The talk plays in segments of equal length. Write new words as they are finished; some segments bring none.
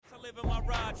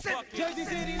Jersey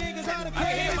City niggas are the crazy. I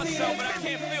can hear myself, but I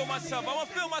can't feel myself. I want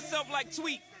to feel myself like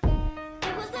Tweet.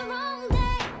 It was the wrong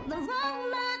day, the wrong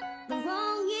month, the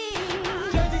wrong year.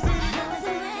 Jersey City. I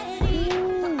wasn't ready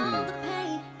for all the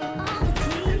pain, for all the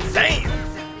tears. Damn.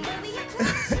 Baby, you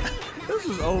couldn't This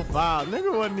was 05. Nigga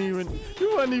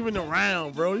you wasn't even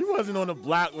around, bro. You wasn't on the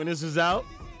block when this was out.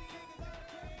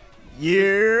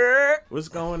 Yeah. What's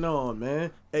going on,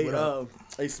 man?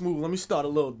 Hey, Smooth, let me start a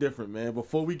little different, man.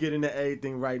 Before we get into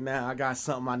everything right now, I got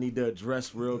something I need to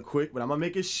address real quick, but I'm going to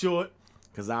make it short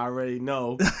because I already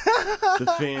know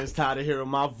the fans tired of hearing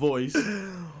my voice.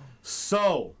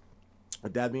 So,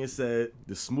 with that being said,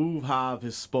 the Smooth Hive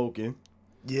has spoken.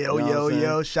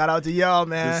 Yo. Shout out to y'all,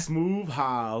 man. The Smooth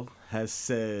Hive has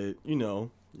said, yo,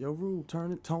 Rube,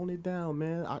 tone it down,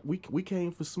 man. We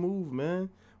came for Smooth, man.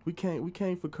 We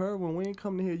came for Kerwin. We ain't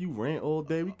coming to hear you rant all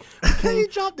day. We You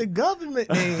dropped the government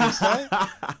name, son.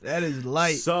 That is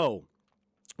light. So,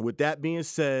 with that being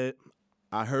said,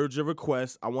 I heard your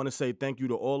request. I want to say thank you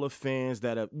to all the fans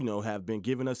that have been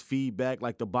giving us feedback.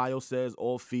 Like the bio says,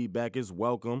 all feedback is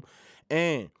welcome.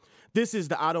 And this is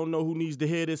the I Don't Know Who Needs to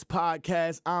Hear This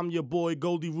podcast. I'm your boy,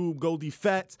 Goldie Rube, Goldie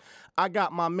Fats. I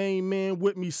got my main man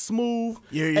with me, Smooth,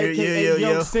 a.k.a.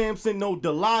 Young Samson, no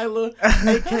Delilah,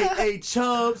 a.k.a.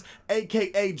 Chubbs,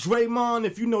 a.k.a. Draymond,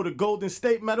 if you know the Golden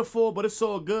State metaphor, but it's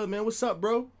all good, man. What's up,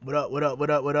 bro? What up?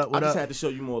 I just had to show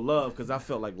you more love because I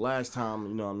felt like last time,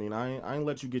 you know what I mean? I ain't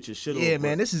let you get your shit over. Yeah,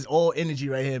 man, this is all energy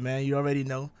right here, man. You already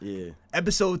know. Yeah.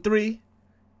 Episode 3.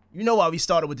 You know why we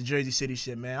started with the Jersey City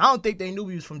shit, man. I don't think they knew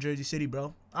we was from Jersey City,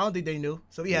 bro. I don't think they knew.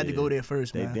 So we had to go there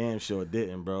first, man. They damn sure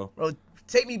didn't, bro. Bro,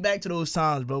 take me back to those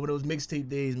times, bro, with those mixtape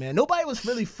days, man. Nobody was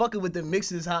really fucking with the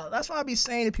mixes. That's why I be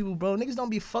saying to people, bro, niggas don't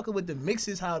be fucking with the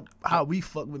mixes how we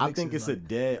fuck with mixes. I think it's a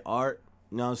dead art.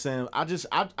 You know what I'm saying?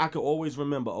 I could always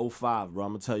remember 05, bro.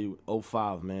 I'm going to tell you,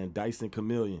 05, man. Dyson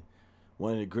Chameleon.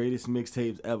 One of the greatest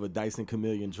mixtapes ever. Dyson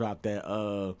Chameleon dropped that,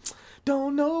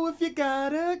 don't know if you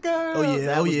got a girl.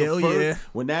 Oh, yeah.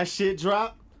 When that shit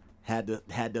dropped, had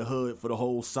the hood for the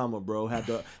whole summer, bro. Had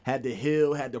the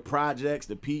hill, had the projects,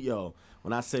 the Pete, yo.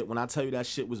 When I tell you that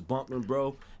shit was bumping,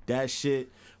 bro, that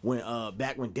shit when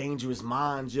back when Dangerous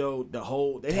Minds, yo,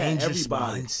 they had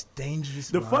everybody. Dangerous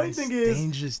The funny thing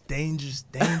is dangerous.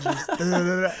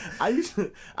 I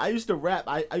used to rap.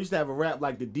 I used to have a rap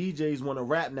like the DJs want to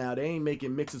rap now. They ain't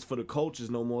making mixes for the cultures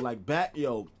no more. Like back,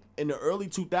 yo, in the early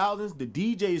 2000s, the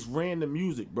DJs ran the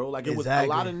music, bro. Like it was a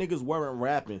lot of niggas weren't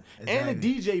rapping, and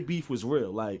the DJ beef was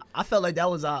real. Like I felt like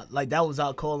that was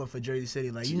out calling for Jersey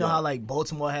City. Like you know how like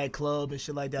Baltimore had club and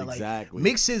shit like that. Exactly. Like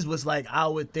mixes was like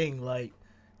our thing. Like,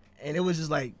 and it was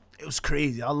just like it was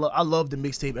crazy. I love the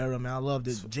mixtape era, man. I loved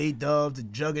it. J-Dub, the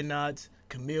Juggernauts,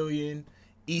 Chameleon,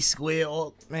 E-Square,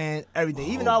 all man, everything.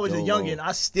 Even though I was a youngin',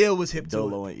 I still was hip to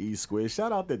Dolo and E-Square.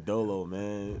 Shout out to Dolo,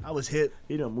 man. I was hip.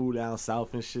 He done moved down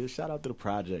south and shit. Shout out to the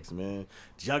projects, man.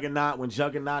 Juggernaut, when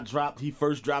Juggernaut dropped, he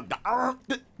first dropped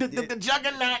the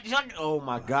Juggernaut. Oh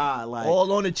my God, like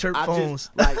all on the chirp phones.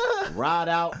 Just, like Ride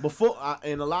Out before,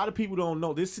 and a lot of people don't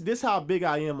know this. How big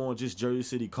I am on just Jersey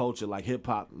City culture, like hip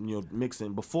hop,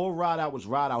 mixing. Before Ride Out was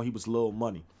Ride Out, he was Lil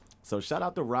Money. So shout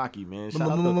out to Rocky, man. Shout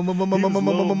out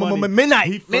to Midnight.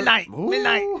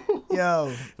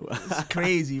 Yo, it's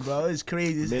crazy, bro. It's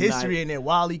crazy. It's history in there.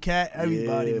 Wally Cat,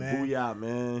 everybody, man. Booyah,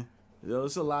 man. Yo,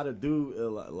 it's a lot of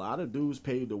dudes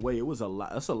paved the way.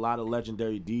 That's a lot of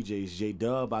legendary DJs.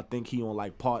 J-Dub, I think he on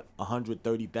like part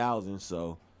 130,000.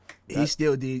 So he's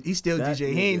still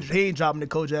DJ. He ain't dropping the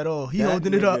coach at all. He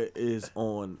holding it up. Is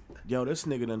on. Yo, this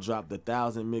nigga done dropped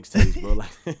 1,000 mixtapes, bro. Like,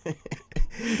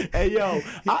 hey, yo,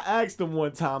 I asked him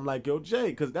one time, like, yo, Jay,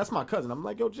 because that's my cousin. I'm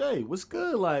like, yo, Jay, what's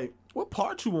good? Like, what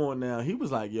part you on now? He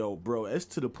was like, yo, bro, it's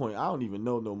to the point I don't even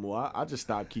know no more. I just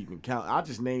stopped keeping count. I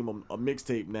just name him a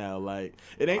mixtape now. Like,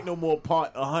 it ain't no more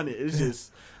part 100. It's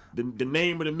just the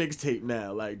name of the mixtape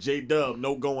now. Like, J-Dub,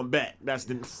 no going back. That's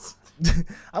the...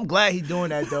 I'm glad he's doing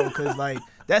that though, cause like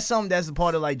that's something that's a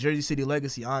part of like Jersey City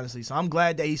legacy, honestly. So I'm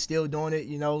glad that he's still doing it.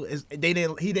 You know, he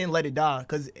didn't let it die,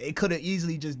 cause it could have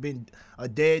easily just been a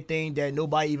dead thing that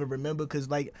nobody even remember.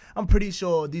 Cause like I'm pretty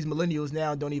sure these millennials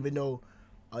now don't even know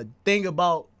a thing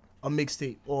about a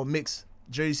mixtape or a mix.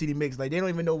 Jersey City mix, like they don't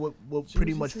even know what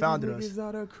pretty much founded us.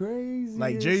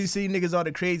 Like Jersey City niggas are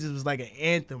the craziest was like an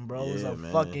anthem, bro. It was a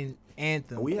fucking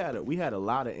anthem. We had a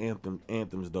lot of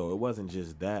anthems though. It wasn't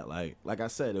just that. Like I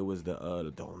said, it was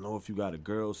the Don't Know If You Got a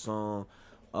Girl song.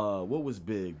 What was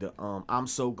big? The I'm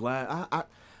So Glad.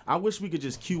 I wish we could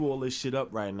just cue all this shit up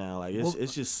right now. Like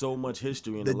it's just so much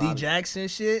history in the D Jackson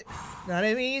shit. Not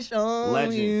I mean,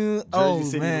 legend. Jersey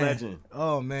City legend.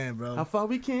 Oh man, bro. How far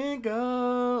we can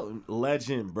go.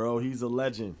 Legend, bro. He's a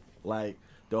legend. Like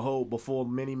the whole before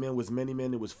Many Men was Many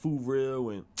Men, it was Fu Real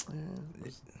and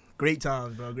Great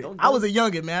times, bro. Great. Don't- I was a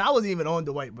youngin', man. I wasn't even on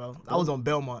Dwight, bro. I was on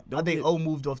Belmont. I think get- O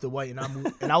moved off Dwight, and I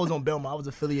moved, and I was on Belmont. I was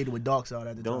affiliated with Darkside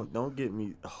at the time. don't get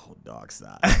me dark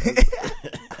side.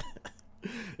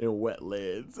 In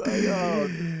wetlands. Like,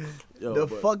 yo, The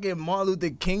but- fucking Martin Luther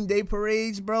King Day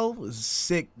parades, bro, was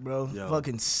sick, bro. Yo.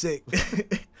 Fucking sick.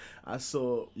 I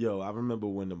saw, I remember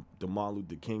when the Martin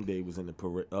Luther King Day was in the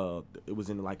parade, it was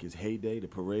in like his heyday, the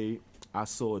parade. I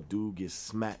saw a dude get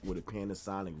smacked with a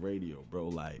Panasonic radio, bro.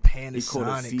 Like he caught a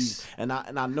Panasonics. seizure. And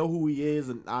I know who he is,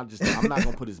 and I'm not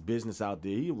gonna put his business out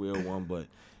there. He a real one, but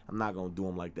I'm not gonna do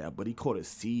him like that. But he caught a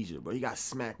seizure, bro. He got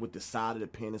smacked with the side of the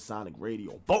Panasonic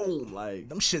radio. Boom! Like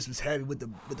Them shits was heavy with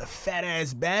the fat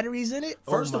ass batteries in it.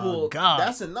 first oh of my all, God.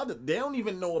 that's another. They don't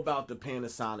even know about the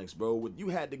Panasonics, bro. You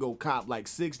had to go cop like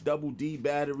 6 double D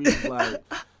batteries, like.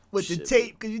 with the Shit,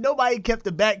 tape, because nobody kept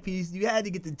the back piece. You had to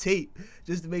get the tape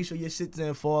just to make sure your shit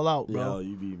didn't fall out, bro. Yo,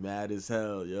 you be mad as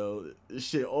hell, yo. This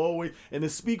shit always, and the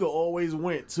speaker always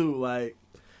went too. Like,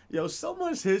 yo, so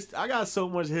much history. I got so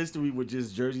much history with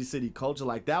just Jersey City culture.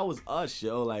 Like, that was us,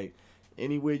 yo. Like,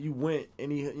 anywhere you went,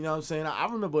 you know what I'm saying? I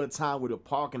remember a time where the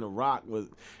Park and the Rock was,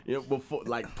 before,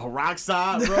 like,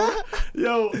 Peroxide, bro.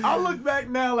 Yo, I look back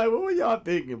now, like, what were y'all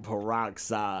thinking?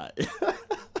 Peroxide.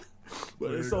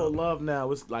 But it's all love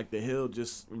now. It's like the Hill.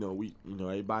 Just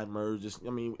everybody merged. Just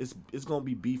it's gonna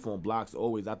be beef on blocks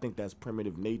always. I think that's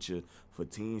primitive nature for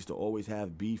teens to always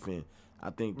have beef, and I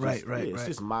think it's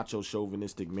just macho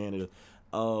chauvinistic manner.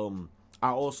 I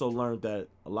also learned that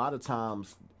a lot of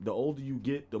times the older you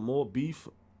get, the more beef.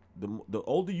 The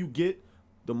older you get,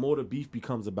 the more the beef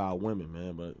becomes about women,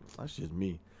 man. But that's just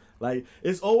me. Like,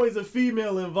 it's always a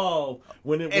female involved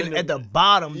At the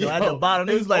bottom, though. At the bottom,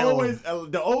 it's it's like, always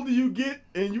the older you get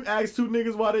and you ask two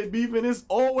niggas why they beefing, it's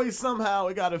always somehow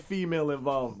it got a female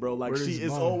involved, bro. Like, Word is it's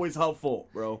bond. always her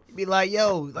fault, bro. be like,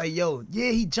 yo, yeah,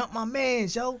 he jumped my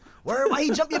mans, yo. Why he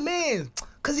jumped your mans?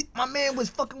 Cause my man was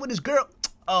fucking with his girl.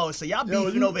 Oh, so y'all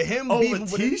beefing over him? over beefing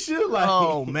with Tisha? Like,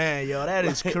 oh man, yo, that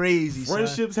is crazy. Son.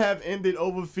 friendships have ended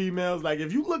over females. Like,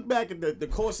 if you look back at the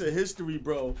course of history,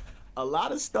 bro, a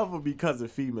lot of stuff are because of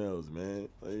females, man.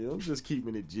 Like, I'm just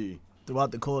keeping it G.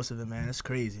 Throughout the course of it, man, that's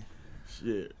crazy.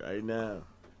 Shit, right now.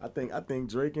 I think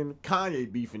Drake and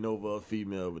Kanye beefing over a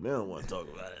female, but they don't want to talk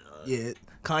about it. Yeah,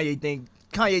 Kanye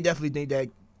definitely think that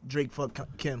Drake fucked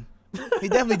Kim. He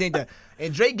definitely think that.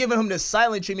 And Drake giving him the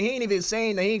silent treatment. He ain't even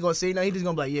saying that. He ain't gonna say nothing. He just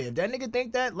gonna be like, yeah, if that nigga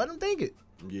think that, let him think it.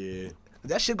 Yeah. If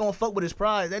that shit gonna fuck with his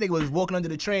pride. That nigga was walking under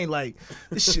the train like,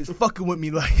 this shit's fucking with me.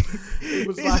 Like, It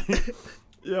was like,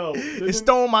 yo. it's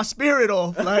throwing my spirit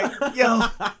off. Like, yo.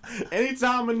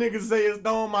 Anytime a nigga say it's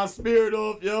throwing my spirit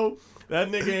off, yo, that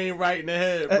nigga ain't right in the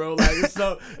head, bro. Like, it's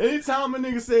so. Anytime a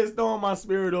nigga say it's throwing my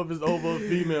spirit off, it's over a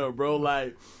female, bro.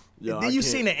 Like, yo. Then you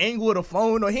seen the angle of the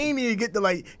phone, or he ain't even get the,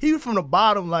 like, he was from the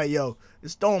bottom, like, yo,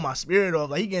 it's throwing my spirit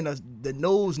off. Like, he getting the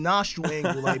nose nostril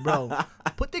angle, like, bro,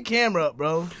 put the camera up,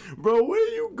 bro. Bro,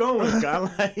 where you going, guy?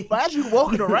 Like, Why you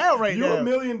walking around right you now? $1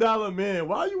 million man.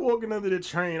 Why are you walking under the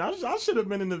train? I should have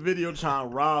been in the video trying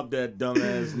to rob that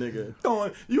dumbass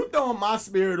nigga. You throwing my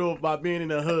spirit off by being in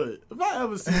the hood. If I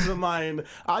ever see somebody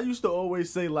I used to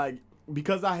always say, like,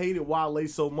 because I hated Wale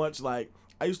so much, like,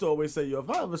 I used to always say, yo, if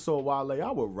I ever saw Wale,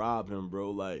 I would rob him, bro.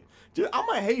 Like, I'm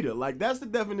a hater. Like, that's the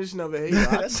definition of a hater.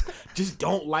 I just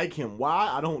don't like him.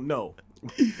 Why? I don't know.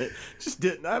 Just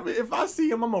didn't. I mean, if I see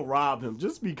him, I'm gonna rob him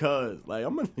just because. Like,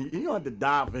 he gonna have to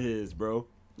die for his, bro.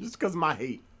 Just because of my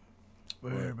hate.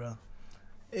 Word, bro.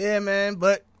 Yeah, man,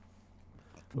 but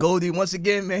Goldie, once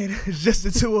again, man, it's just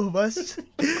the two of us.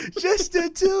 Just the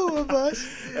two of us.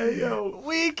 Hey, yo.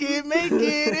 We can make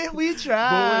it if we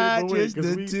try. But wait, just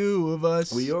 'cause the two of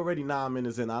us. We already 9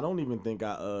 minutes in. I don't even think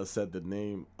I said the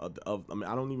name I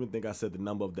don't even think I said the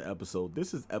number of the episode.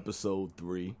 This is episode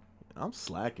 3. I'm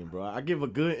slacking, bro. I give a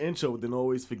good intro, then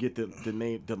always forget the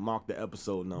name to mark the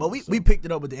episode number. But we picked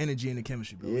it up with the energy and the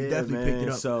chemistry, bro. We Yeah, definitely picked man,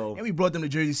 it up. so- And we brought them to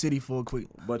Jersey City for a quick.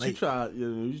 But like,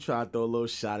 you try to throw a little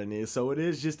shot in there. So it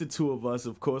is just the two of us.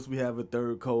 Of course, we have a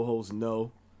third co-host,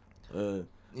 No.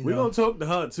 We're know. gonna talk to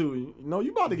her too. No,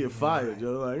 you about to get fired,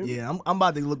 yo. Like, yeah, I'm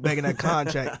about to look back in that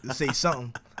contract and say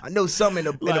something. I know something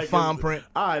in the like, fine print.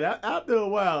 All right, after a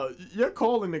while, your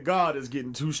calling to God is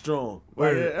getting too strong.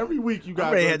 Like, Word. every week you I got.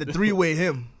 already had to 3-way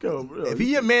him. Go, bro. If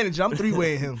he your manager, I'm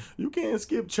 3-waying him. You can't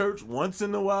skip church once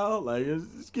in a while. Like,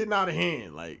 it's getting out of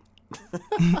hand. Like,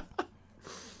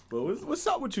 but what's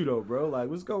up with you though, bro? Like,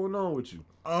 what's going on with you?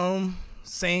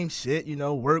 Same shit,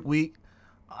 work week.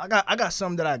 I got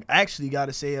something that I actually got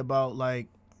to say about, like,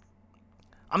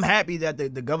 I'm happy that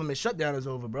the government shutdown is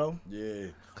over, bro. Yeah.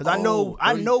 Cause I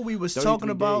know we was 33 talking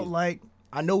about days.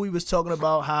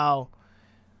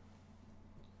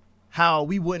 how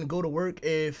we wouldn't go to work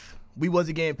if we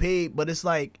wasn't getting paid, but it's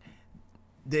like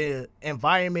the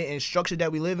environment and structure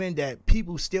that we live in, that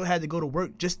people still had to go to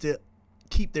work just to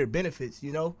keep their benefits,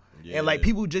 you know? Yeah. And like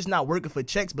people just not working for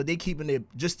checks, but they keeping it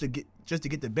just to get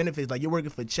the benefits. Like you're working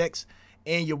for checks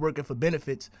and you're working for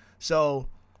benefits. So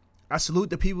I salute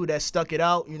the people that stuck it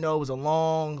out. You know, it was a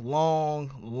long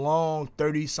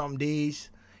 30-something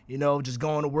days, you know, just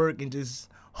going to work and just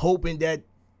hoping that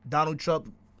Donald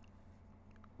Trump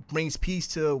brings peace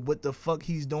to what the fuck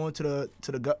he's doing to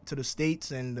the states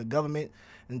and the government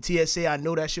and TSA. I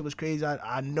know that shit was crazy.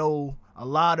 I know a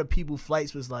lot of people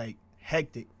flights was like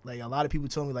hectic. Like a lot of people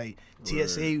told me like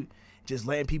TSA just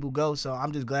letting people go. So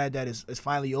I'm just glad that it's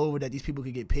finally over, that these people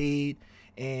could get paid,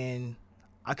 and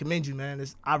I commend you, man.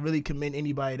 I really commend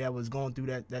anybody that was going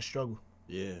through that struggle.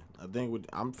 Yeah, I think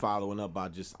I'm following up by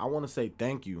I want to say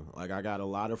thank you. Like I got a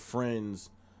lot of friends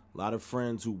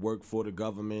who work for the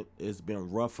government. It's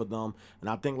been rough for them. And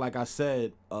I think, like I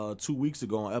said 2 weeks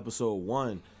ago on episode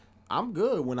 1, I'm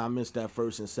good when I miss that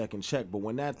first and second check. But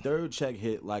when that third check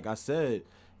hit, like I said,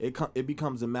 it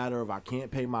becomes a matter of I can't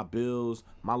pay my bills.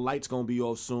 My light's going to be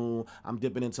off soon. I'm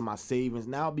dipping into my savings.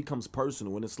 Now it becomes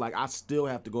personal. And it's like I still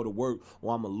have to go to work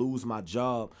or I'm going to lose my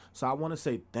job. So I want to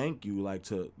say thank you, like,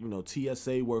 to, you know,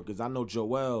 TSA workers. I know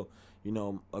Joelle, you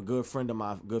know, a good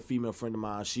female friend of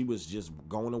mine, she was just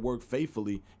going to work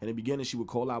faithfully. In the beginning, she would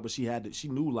call out, but she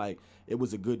knew, like, it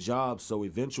was a good job. So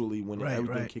eventually, when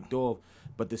everything kicked off.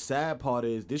 But the sad part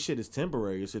is, this shit is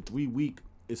temporary. It's a 3-week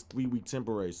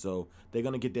temporary. So they're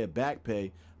going to get their back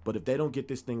pay. But if they don't get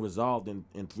this thing resolved in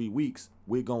 3 weeks,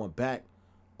 we're going back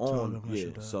on. Yeah.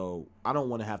 So I don't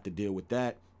want to have to deal with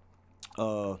that.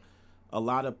 A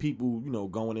lot of people, you know,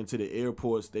 going into the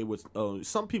airports, they was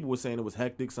some people were saying it was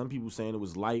hectic, some people saying it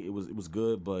was light, it was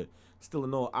good, but still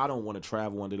in all, I don't want to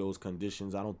travel under those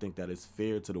conditions. I don't think that it's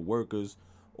fair to the workers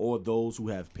or those who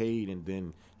have paid, and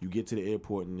then you get to the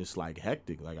airport and it's like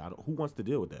hectic. Like, who wants to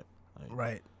deal with that? Like,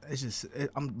 Right. It's just,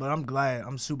 I'm glad.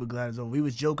 I'm super glad it's over. We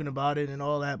was joking about it and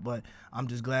all that, but I'm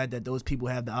just glad that those people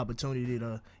have the opportunity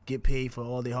to get paid for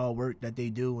all the hard work that they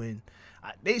do, and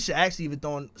they should actually even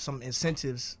throw in some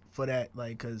incentives for that,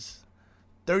 like, because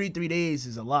 33 days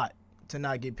is a lot to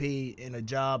not get paid in a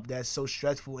job that's so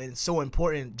stressful and so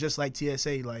important, just like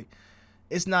TSA. Like,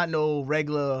 it's not no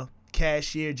regular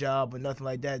cashier job or nothing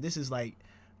like that. This is like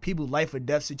people life or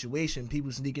death situation,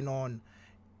 people sneaking on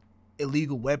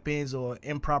illegal weapons or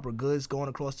improper goods going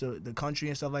across the country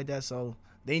and stuff like that. So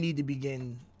they need to be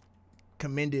getting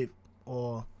commended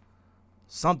or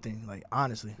something, like,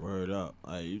 honestly. Word up.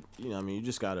 Like, you know, I mean, you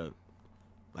just gotta,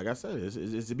 like I said,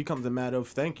 it becomes a matter of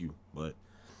thank you. But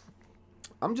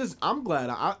I'm glad.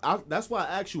 I that's why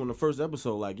I asked you in the first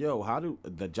episode, like, yo, how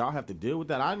did y'all have to deal with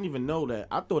that? I didn't even know that.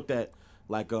 I thought that,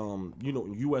 like, you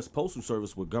know, U.S. Postal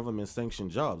Service were government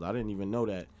sanctioned jobs. I didn't even know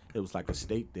that it was like a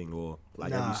state thing or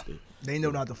like every state. They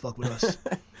know not to fuck with us.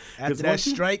 After that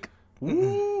strike,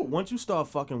 once you start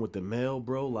fucking with the mail,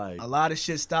 bro, like, a lot of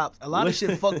shit stopped. A lot of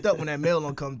shit fucked up when that mail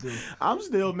don't come through. I'm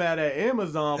still mad at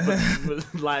Amazon,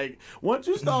 but like, once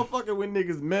you start fucking with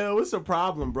niggas' mail, it's a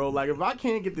problem, bro. Like, if I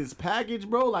can't get this package,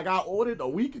 bro, like I ordered a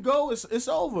week ago, it's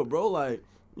over, bro. Like,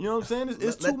 you know what I'm saying?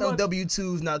 It's too let them much.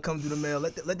 W-2s not come through the mail.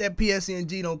 Let that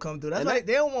PSCNG don't come through. That's like,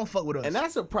 they don't want to fuck with us. And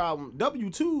that's a problem.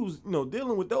 W-2s, you know,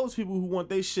 dealing with those people who want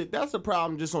their shit, that's a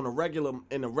problem just in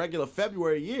a regular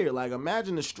February year. Like,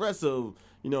 imagine the stress of,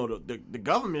 you know, the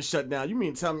government shutdown. You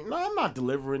mean tell me, no, I'm not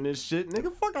delivering this shit,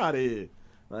 nigga. Fuck out of here.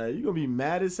 Like, you gonna be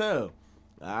mad as hell.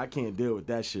 I can't deal with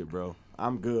that shit, bro.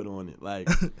 I'm good on it. Like,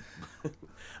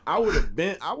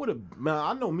 man,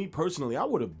 I know me personally, I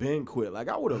would have been quit. Like,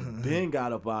 I would have been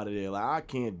got up out of there. Like, I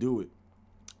can't do it.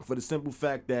 For the simple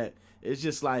fact that it's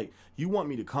just like, you want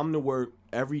me to come to work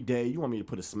every day. You want me to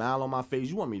put a smile on my face.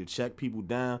 You want me to check people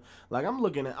down. Like,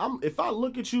 if I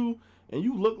look at you and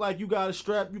you look like you got a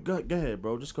strap, you go ahead,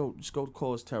 bro. Just go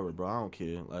cause terror, bro. I don't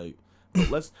care. Like,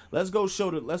 let's go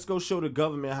show the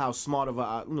government how smart of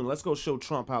let's go show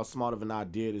Trump how smart of an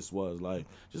idea this was. Like,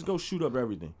 just go shoot up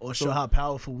everything. Or show how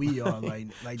powerful we are, like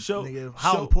nigga,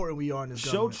 how important we are in this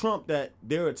government. Show Trump that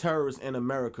there are terrorists in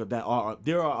America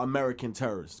there are American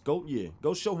terrorists. Go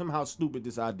show him how stupid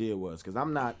this idea was, because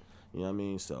I'm not, you know what I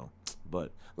mean? So,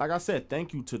 but like I said,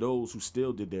 thank you to those who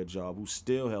still did their job, who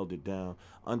still held it down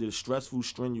under the stressful,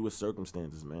 strenuous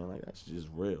circumstances, man. Like, that's just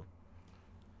real.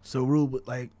 So, Rube,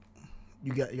 like,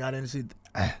 you got into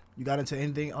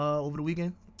anything over the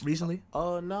weekend? recently?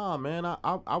 Nah, man.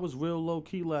 I was real low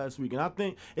key last week, and I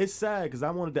think it's sad because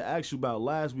I wanted to ask you about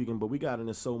last weekend, but we got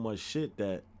into so much shit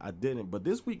that I didn't. But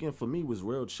this weekend for me was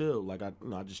real chill. Like I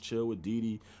just chilled with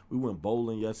Didi. We went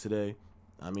bowling yesterday.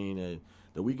 I mean,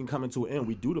 the weekend coming to an end.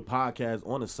 We do the podcast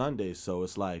on a Sunday, so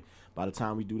it's like by the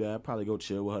time we do that, I'll probably go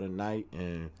chill with her tonight.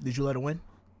 And Did you let her win?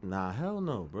 nah, hell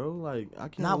no, bro. Like I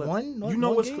can't. Not one? You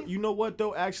know what's? game? You know what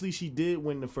though? Actually, she did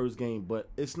win the first game, but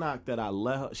it's not that I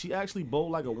let her. She actually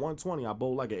bowled like a 120. I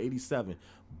bowled like an 87.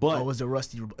 But Oh, it was a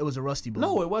rusty ball.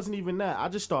 no, it wasn't even that. I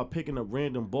just started picking up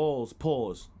random balls.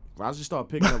 Pause. I just started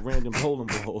picking up random bowling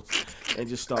balls and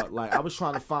just start like I was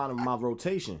trying to find my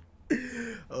rotation.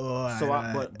 Oh,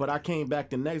 So but I came back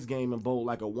the next game and bowled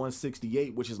like a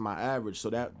 168, which is my average. So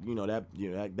that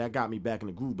got me back in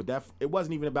the groove. But it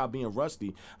wasn't even about being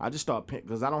rusty. I just started picking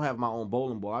because I don't have my own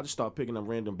bowling ball. I just started picking up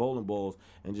random bowling balls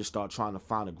and just start trying to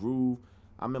find a groove.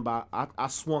 I remember I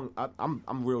swung.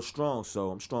 I'm real strong,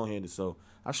 so I'm strong-handed. So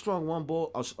I swung one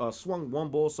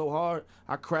ball so hard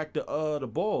I cracked the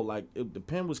ball. Like the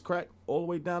pin was cracked all the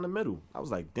way down the middle. I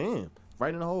was like, damn.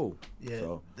 Right in the hole. Yeah,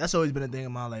 So, that's always been a thing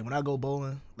of mine. Like when I go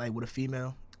bowling, like with a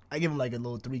female, I give them like a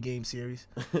little 3-game series.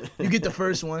 You get the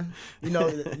first one,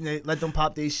 they let them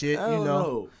pop their shit. I don't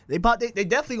know. They pop. They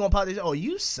definitely gonna pop their shit. Oh,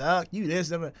 you suck. You this.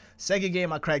 That. Second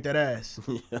game, I crack that ass.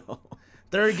 yo.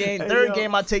 Third yo.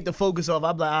 game, I take the focus off.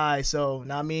 I'm like, all right, so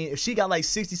now I mean, if she got like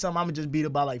 60 something, I'm gonna just beat her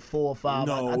by like 4 or 5.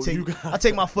 No, I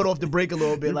take my foot off the brake a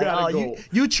little bit. You Like, gotta oh, go.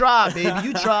 you tried, baby,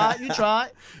 you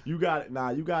tried. You got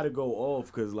to go off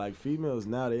because like females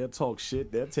now they'll talk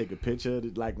shit. They'll take a picture.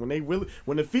 Like when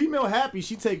the female happy,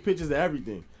 she take pictures of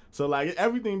everything. So like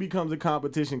everything becomes a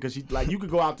competition because she like you could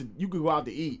go out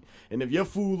to eat, and if your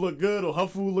food look good or her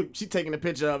food look, she taking a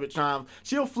picture of it.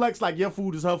 She'll flex like your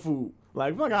food is her food.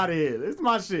 Like fuck out of here, this is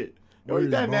my shit. Yo, Word eat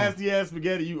is that bomb. nasty ass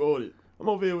spaghetti you ordered. I'm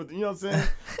over here with you know what I'm saying,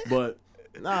 but.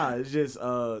 Nah, it's just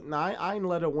I ain't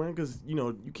let her win because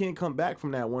you can't come back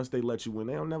from that once they let you win.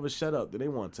 They don't never shut up. They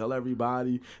want to tell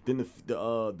everybody. Then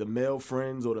the male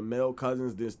friends or the male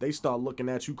cousins, they start looking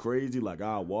at you crazy like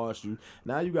I'll wash you.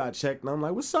 Now you got checked. And I'm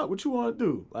like, what's up? What you want to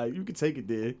do? Like you can take it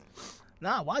there.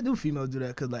 Nah, why do females do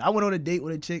that? Cause like I went on a date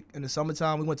with a chick in the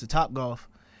summertime. We went to Topgolf,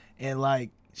 and like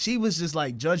she was just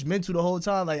like judgmental the whole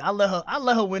time. Like I let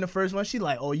her win the first one. She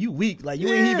like, oh, you weak. Like you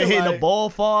ain't Yeah, even hitting the like- ball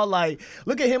far. Like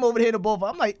look at him over there hitting the ball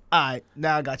far. I'm like, all right,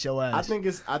 now I got your ass. I think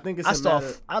it's a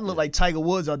matter. I look like Tiger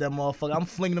Woods out that motherfucker. I'm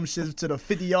flinging them shits to the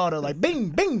 50-yarder like bing,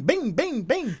 bing, bing, bing,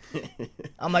 bing.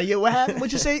 I'm like, yeah, what happened?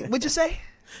 What'd you say? What'd you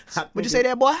say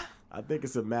there, boy? I think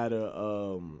it's a matter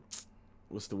of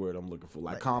what's the word I'm looking for?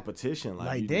 Like competition.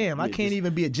 Like, you- damn, I yeah, can't just-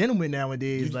 even be a gentleman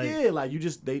nowadays. Like, yeah, like you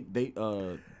just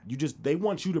they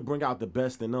want you to bring out the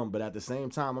best in them, but at the same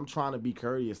time, I'm trying to be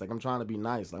courteous. Like I'm trying to be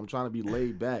nice. Like I'm trying to be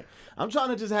laid back. I'm trying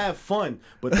to just have fun.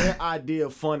 But their idea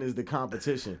of fun is the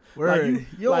competition. word. Like,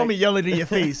 You don't want me yelling in your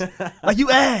face. Like, you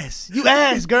ass,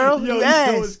 girl, Yo, you you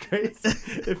ass. know it's crazy.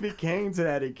 If it came to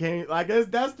that, it came like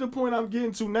that's the point I'm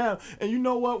getting to now. And you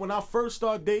know what? When I first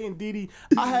started dating Didi,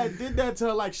 I did that to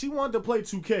her. Like she wanted to play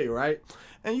 2K, right?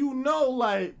 And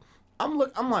like. I'm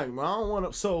like, well, I don't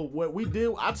want to. So what we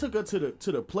did, I took her to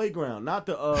the playground, not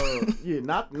the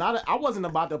I wasn't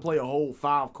about to play a whole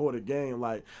 5-quarter game.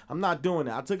 Like I'm not doing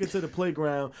that. I took her to the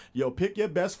playground. Yo, pick your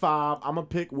best 5. I'm gonna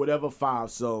pick whatever 5.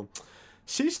 So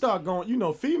she started going.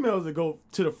 Females that go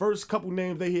to the first couple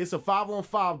names they hear. It's a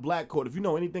 5-on-5 black court. If you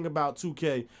know anything about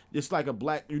 2K, it's like a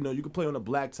black. You can play on a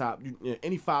black top.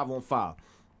 Any 5-on-5.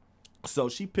 So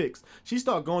she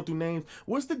start going through names.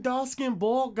 What's the dark-skinned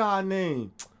bald guy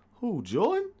name? Who,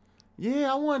 Jordan?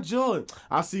 Yeah, I want Jordan.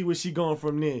 I see where she going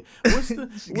from there.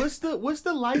 What's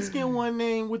the light-skinned one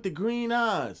name with the green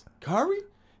eyes? Curry?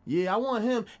 Yeah, I want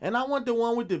him. And I want the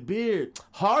one with the beard.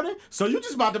 Harden? So you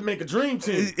just about to make a dream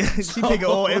team. She picking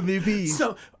all MVPs.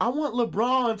 So I want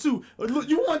LeBron too. Look,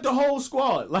 you want the whole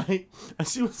squad. Like, and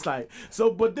she was like,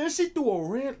 but then she threw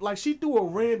a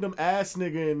random ass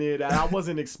nigga in there that I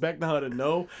wasn't expecting her to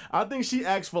know. I think she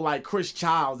asked for like Chris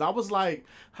Childs. I was like,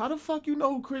 how the fuck you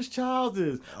know who Chris Childs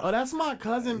is? Oh, that's my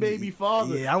cousin baby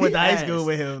father. Yeah, I went to high school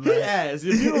with him. He Like. asked.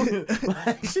 If you don't,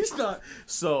 like, she's not.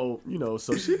 So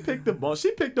she picked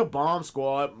the bomb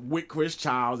squad with Chris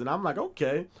Childs, and I'm like,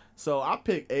 okay. So I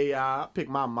picked AI. I picked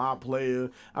my player.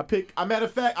 Matter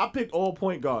of fact, I picked all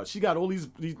point guards. She got all these.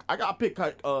 I picked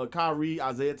Kyrie,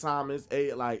 Isaiah Thomas,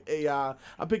 AI.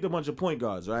 I picked a bunch of point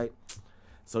guards, right?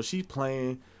 So she's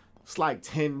playing. It's like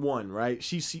 10-1, right?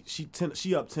 She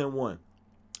up 10-1.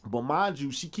 But mind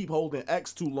you, she keep holding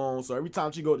X too long, so every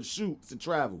time she go to shoot, it's a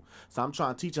travel. So I'm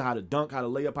trying to teach her how to dunk, how to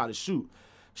lay up, how to shoot.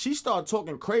 She started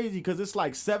talking crazy because it's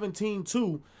like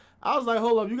 17-2. I was like,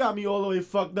 hold up, you got me all the way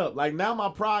fucked up. Like, now my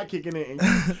pride kicking in,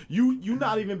 and you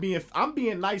not even being, I'm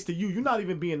being nice to you. You're not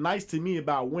even being nice to me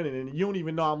about winning, and you don't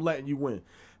even know I'm letting you win.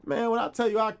 Man, when I tell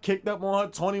you I kicked up on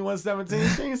her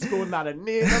 21-17, she ain't scored not a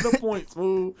near another point,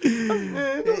 smooth.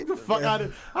 Man, get the fuck out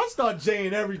of it. I start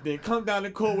J-ing everything. Come down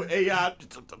the court with AI,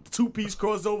 two-piece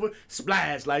crossover,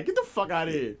 splash. Like, get the fuck out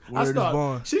of here.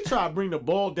 She tried to bring the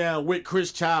ball down with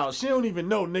Chris Childs. She don't even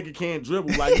know nigga can't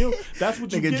dribble. Like, that's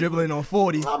what you get. Nigga dribbling on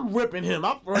 40. I'm ripping him.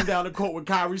 I run down the court with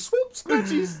Kyrie. Swoop,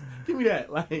 scoochies. Give me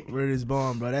that. Like, Word is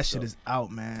born, bro. That shit is out,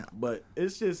 man. But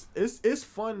it's just, it's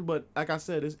fun, but like I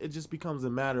said, it just becomes a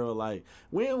matter of like,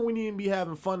 we don't even be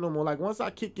having fun no more. Like, once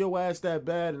I kick your ass that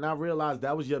bad and I realize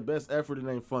that was your best effort, it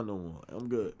ain't fun no more. I'm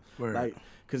good. Word. Like,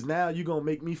 because now you're going to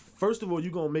make me, first of all,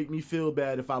 you're going to make me feel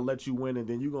bad if I let you win, and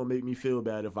then you're going to make me feel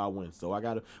bad if I win. So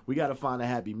we got to find a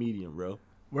happy medium, bro.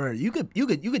 Word. You could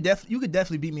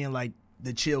definitely beat me in like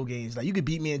the chill games. Like, you could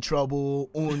beat me in Trouble,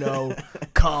 Uno,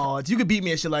 cards. You could beat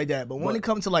me in shit like that. But when it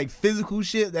comes to like physical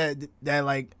shit that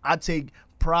like I take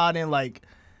pride in, like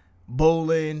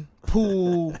bowling,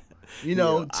 pool,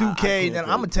 2K, then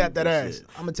I'm gonna tap that ass.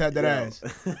 I'm gonna tap that ass.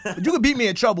 But you could beat me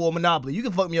in Trouble or Monopoly. You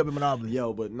can fuck me up in Monopoly.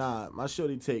 Yo, but nah, my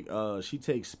shorty she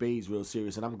takes spades real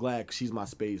serious, and I'm glad she's my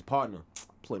spades partner.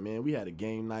 Man, we had a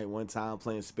game night one time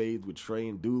playing spades with Trey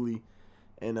and Dooley,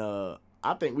 and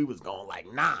I think we was going like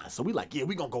 9. So we like, yeah,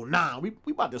 we gonna go 9. We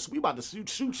about to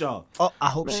shoot y'all. Oh, I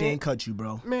hope she ain't cut you,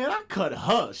 bro. Man, I cut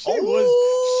her. She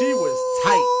was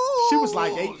tight. She was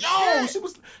like, hey,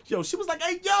 yo, she was like,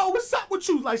 hey, yo, what's up with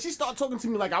you? Like, she started talking to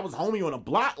me like I was homie on a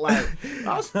block. Like,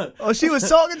 she was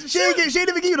talking. She didn't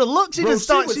even give you the look. She just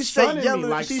started. She straight yelling.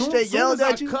 Like, she straight yelled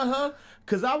at you. I cut her.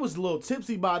 Cause I was a little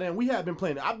tipsy by then. We had been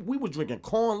playing. We were drinking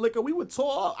corn liquor. We would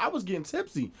talk. I was getting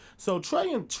tipsy. So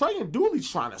Trey and Dooley's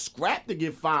trying to scrap to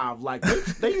get 5. Like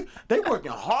they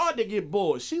working hard to get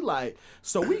bored. She like,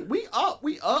 so we up.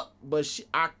 But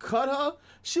I cut her.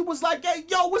 She was like, hey,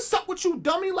 yo, what's up with you,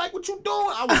 dummy? Like, what you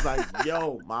doing? I was like,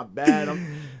 yo, my bad.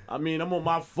 I'm on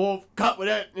my 4th cut with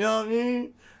that. You know what I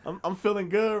mean? I'm feeling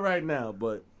good right now,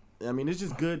 but. I mean, it's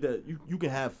just good that you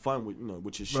can have fun with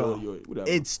with your show, whatever.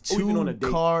 It's 2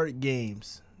 card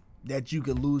games that you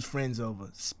could lose friends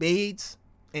over: Spades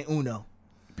and Uno.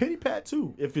 Pity pat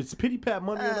too. If it's pity pat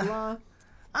money on the line.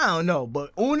 I don't know,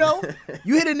 but Uno,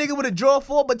 you hit a nigga with a draw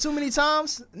 4, but too many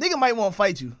times, nigga might want to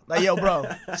fight you. Like, yo, bro,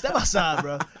 step outside,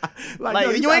 bro. Like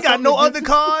yo, you ain't got no other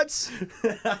cards.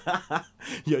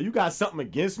 Yo, you got something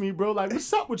against me, bro? Like,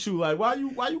 what's up with you? Like, why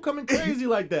you coming crazy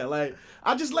like that? Like,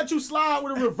 I just let you slide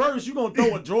with a reverse. You gonna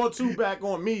throw a draw 2 back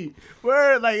on me?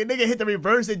 Word, like a nigga hit the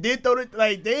reverse and did throw it.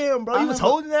 Like, damn, bro, he was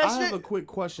holding that shit. I have a quick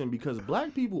question because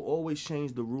black people always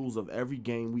change the rules of every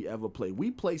game we ever play.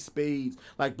 We play spades.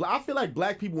 Like, I feel like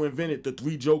black people invented the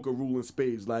 3 joker rule in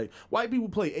spades. Like, white people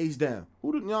play ace down.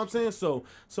 You know what I'm saying? So,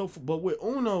 but with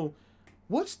Uno,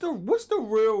 what's the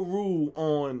real rule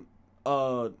on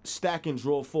stacking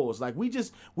draw 4s? Like,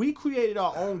 we created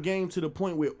our own game to the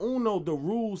point where Uno, the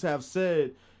rules have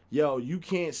said, yo, you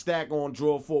can't stack on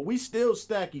draw 4. We still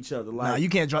stack each other. Like, nah, you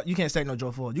can't stack no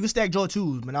draw 4. You can stack draw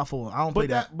 2s, but not 4. I don't play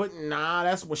that. But nah,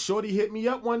 that's what Shorty hit me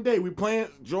up one day. We playing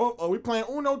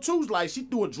Uno 2s. Like, she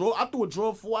threw a draw. I threw a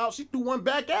draw 4 out. She threw one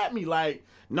back at me. Like,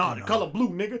 nah, the color blue,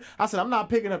 nigga. I said, I'm not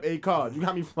picking up 8 cards. You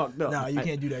got me fucked up. Nah, you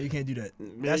can't do that. You can't do that.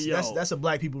 That's a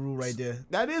black people rule right there.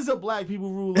 That is a black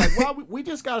people rule. Like, why we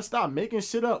just gotta stop making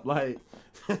shit up. Like,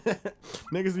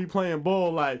 niggas be playing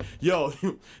ball like, yo,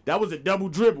 that was a double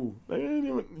dribble.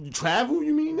 You travel,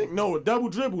 you mean? Nigga? No, a double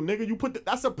dribble, nigga. You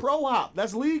that's a pro hop.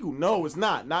 That's legal. No, it's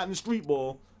not. Not in the street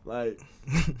ball. Like,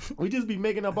 we just be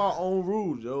making up our own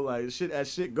rules, yo. Like, shit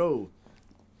as shit goes.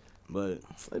 But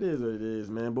it is what it is,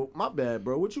 man. But my bad,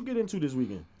 bro. What you get into this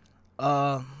weekend?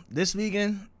 This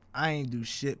weekend, I ain't do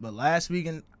shit. But last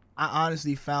weekend, I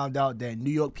honestly found out that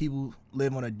New York people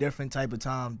live on a different type of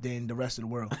time than the rest of the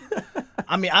world.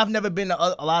 I mean, I've never been to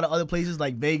a lot of other places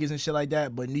like Vegas and shit like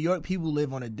that, but New York people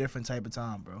live on a different type of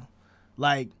time, bro.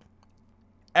 Like,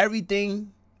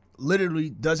 everything literally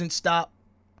doesn't stop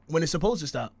when it's supposed to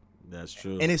stop. That's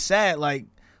true. And it's sad, like,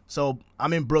 so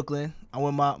I'm in Brooklyn. I'm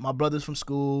with my brothers from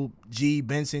school, G,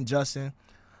 Benson, Justin.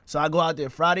 So I go out there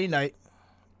Friday night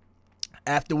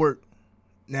after work.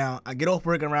 Now, I get off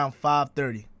work around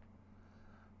 5:30.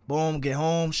 Boom, get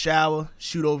home, shower,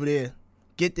 shoot over there.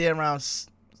 Get there around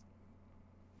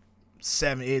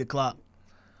 7, 8 o'clock.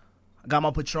 I got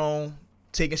my Patron,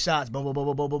 taking shots, boom, boom, boom,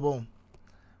 boom, boom, boom, boom.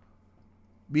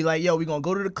 Be like, yo, we gonna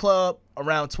go to the club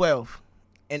around 12.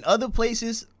 In other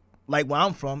places, like where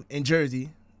I'm from, in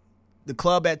Jersey, the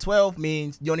club at 12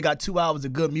 means you only got 2 hours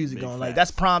of good music going. Like, that's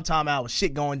prime time hours,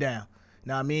 shit going down.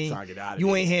 Know what I mean? Trying to get out of you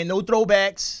here. ain't hearing no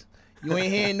throwbacks. You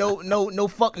ain't hearing no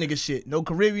fuck nigga shit. No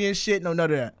Caribbean shit, no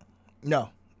none of that. No,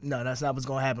 that's not what's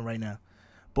gonna happen right now.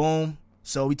 Boom.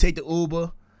 So we take the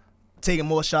Uber, taking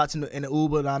more shots in the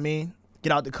Uber, you know what I mean?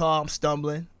 Get out the car, I'm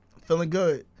stumbling, feeling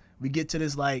good. We get to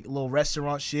this like little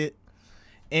restaurant shit,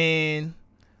 and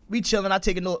we chilling. I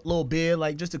take a little beer,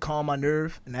 like just to calm my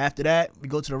nerve. And after that, we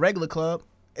go to the regular club.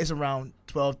 It's around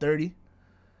 12:30,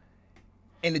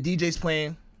 and the DJ's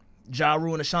playing Ja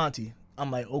Rule and Ashanti. I'm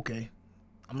like, okay,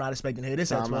 I'm not expecting to hear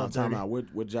this at 12:30. Time out.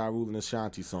 With Ja Rule and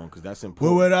Ashanti song, because that's Where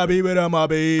important. would I be without my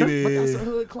baby? But that's a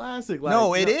hood classic. Like,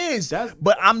 No, it is.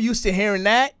 But I'm used to hearing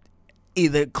that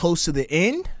either close to the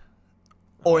end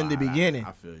or in the beginning.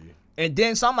 I feel you. And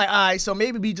then, so I'm like, all right, so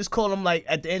maybe we just call him like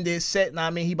at the end of his set. Nah, I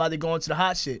mean, he about to go into the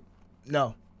hot shit.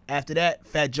 No. After that,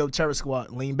 Fat Joe Terror Squad,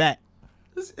 lean back.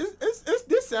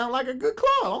 This sound like a good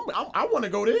club. I want to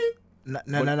go there.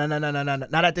 No.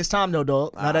 Not at this time, though,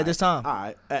 dog. Not at this time. All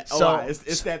right. So- all right.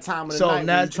 It's that time of the So night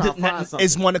now when you trying to find something.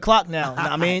 it's 1 o'clock now.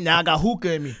 I mean, now I got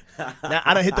hookah in me. Now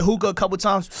I done hit the hookah a couple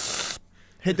times.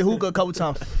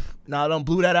 Now I done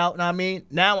blew that out. Know what I mean,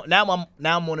 now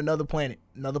I'm on another planet.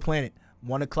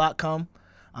 1 o'clock come,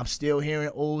 I'm still hearing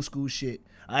old school shit.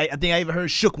 I think I even heard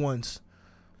Shook Ones,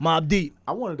 Mobb Deep.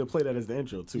 I wanted to play that as the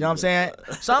intro too. You know what I'm saying?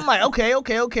 So I'm like, okay.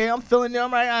 I'm feeling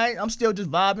them. Right. I'm still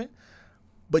just vibing.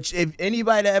 But if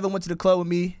anybody that ever went to the club with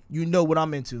me, you know what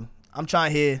I'm into. I'm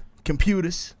trying to hear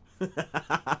computers.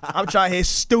 I'm trying to hear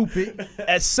stupid.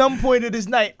 At some point of this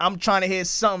night, I'm trying to hear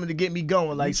something to get me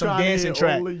going, like some dancing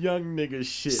track. All the young niggas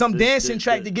shit. Some dancing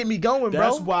track to get me going, bro.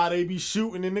 That's why they be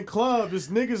shooting in the club. It's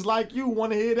niggas like you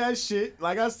want to hear that shit.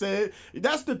 Like I said,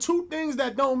 that's the two things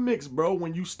that don't mix, bro.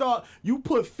 When you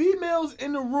put females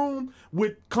in the room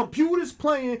with computers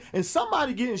playing and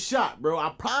somebody getting shot, bro. I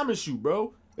promise you,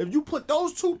 bro. If you put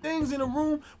those two things in a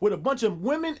room with a bunch of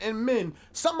women and men,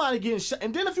 somebody getting shot.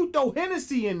 And then if you throw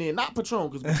Hennessy in there, not Patron,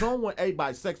 because Patron want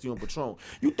everybody sexy on Patron.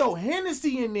 You throw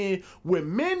Hennessy in there with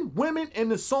men, women, and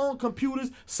the song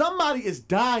computers, somebody is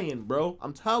dying, bro.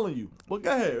 I'm telling you. But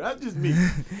go ahead. That's just me.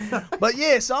 But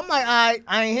yeah, so I'm like,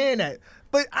 I ain't hearing that.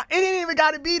 But it ain't even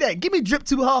got to be that. Give me Drip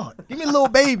Too Hard. Give me Lil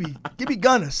Baby. Give me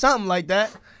Gunna. Something like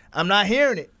that. I'm not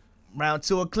hearing it. Around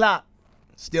 2 o'clock.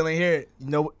 Still ain't hear it.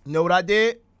 You know what I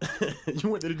did? You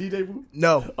went to the DJ booth?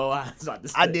 No. Oh, I was about to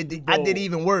say, I did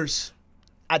even worse.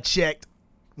 I checked,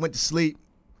 went to sleep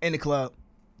in the club,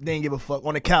 didn't give a fuck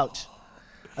on the couch.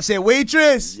 I said,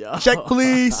 waitress, check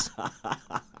please.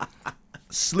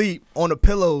 Sleep on the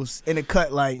pillows in the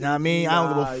cut, like, know what I mean? I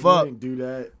don't give a fuck. You didn't do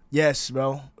that, Yes,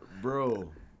 bro. bro.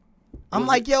 I'm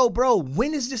like, yo, bro,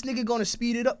 when is this nigga gonna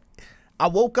speed it up? I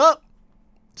woke up,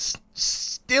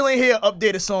 still ain't hear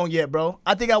update a song yet, bro.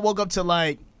 I think I woke up to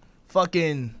like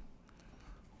fucking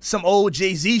some old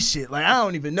Jay-Z shit. Like, I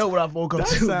don't even know what I woke up That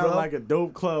to, sounds bro. like a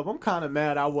dope club. I'm kind of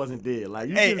mad I wasn't there. Like,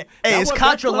 you Hey, just, it's that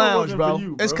Contra club Lounge, wasn't bro. for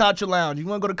you, It's Contra Lounge. You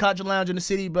want to go to Contra Lounge in the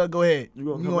city, bro? Go ahead. You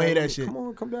come gonna hear back that with- shit. Come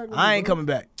on, come back. With I me, ain't bro. coming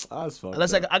back. That's fucked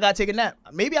Unless up. I gotta take a nap.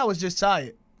 Maybe I was just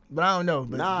tired, but I don't know.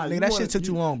 But Nah, nigga, you that wanted- shit took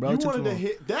too you- long, bro. You It took too wanted to long.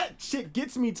 hit that shit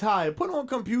gets me tired. Put on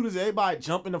computers, everybody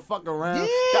jumping the fuck around. Yeah.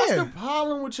 That's the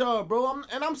problem with y'all, bro.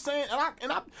 I'm saying,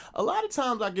 and I, a lot of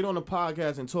times I get on the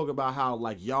podcast and talk about how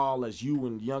like y'all as you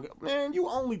and younger, man, you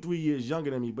only 3 years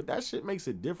younger than me, but that shit makes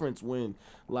a difference when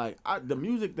like the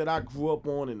music that I grew up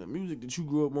on and the music that you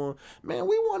grew up on, man,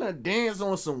 we want to dance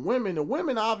on some women. The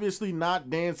women obviously not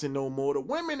dancing no more. The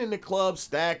women in the club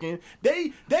stacking.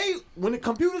 They when the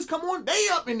computers come on, they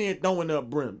up in there throwing up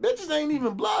brim. Bitches ain't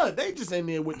even blood. They just in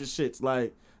there with the shits.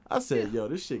 Like I said, yo,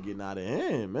 this shit getting out of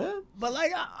hand, man. But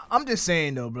like, I'm just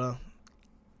saying though, bro.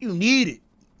 You need it.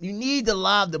 You need to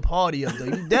live the party up though.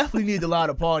 You definitely need to live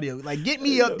the party up. Like, get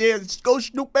me up there. Go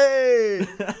stupid.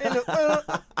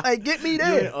 Like, get me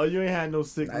there. Yeah, oh, you ain't had no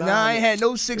 6ix9ine. Nah, I ain't had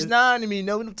no 6ix9ine in me,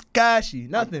 no Tekashi,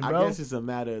 nothing, I bro. guess it's a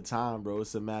matter of time, bro.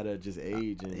 It's a matter of just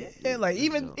age and Yeah, like you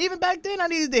even know. even back then, I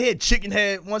needed to hit Chicken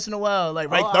Head once in a while, like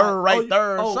right Oh,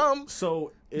 third, oh, something.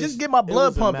 So Just get my blood it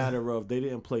was pumping. a matter of they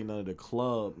didn't play none of the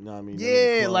club. You know what I mean? None of the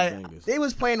Yeah, club like bangers. they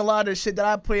was playing a lot of the shit that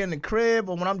I play in the crib,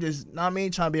 or when I'm just, know what I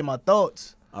mean, trying to be in my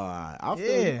thoughts. All right, I feel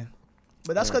Yeah, you.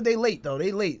 but that's because they late though.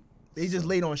 They late. They just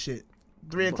late on shit.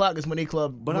 3 o'clock is when they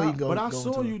club. But really I go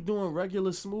saw to. you doing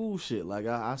regular smooth shit. Like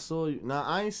I saw you. Now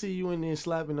I ain't see you in there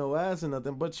slapping no ass or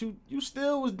nothing. But you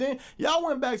still was there. Y'all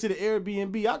went back to the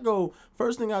Airbnb. I go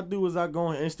first thing I do is I go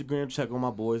on Instagram, check on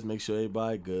my boys, make sure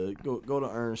everybody good. Go to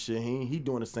Earn shit. He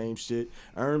doing the same shit.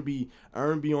 Earn be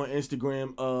on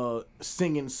Instagram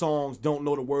singing songs. Don't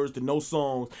know the words to no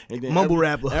songs. And then Mumble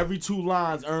rapper. Every 2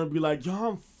 lines, Earn be like, yo,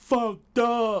 I'm fucked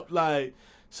up. Like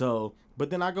so. But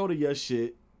then I go to your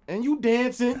shit and you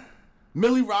dancing.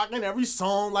 Millie rocking every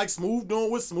song like Smooth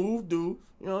doing what Smooth do.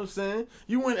 You know what I'm saying?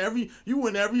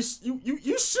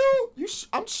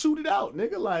 I'm shoot it out,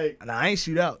 nigga. Like, Nah, I ain't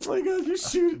shoot out. nigga, you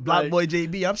shoot. Block like, boy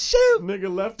JB, I'm shoot.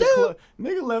 Nigga left the club.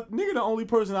 Nigga the only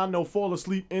person I know fall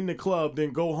asleep in the club,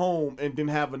 then go home and then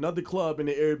have another club in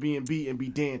the Airbnb and be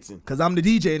dancing. Cause I'm the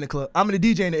DJ in the club. I'm the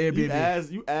DJ in the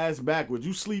Airbnb. You ass backwards.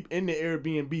 You sleep in the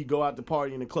Airbnb, go out to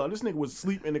party in the club. This nigga would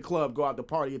sleep in the club, go out to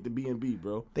party at the B&B,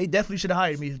 bro. They definitely should have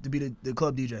hired me to be the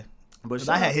club DJ. But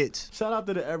I had hits. Shout out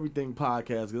to the Everything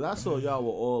Podcast, because I saw y'all were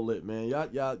all lit, man.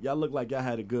 Y'all look like y'all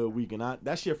had a good week, and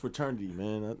that's your fraternity,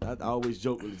 man. I always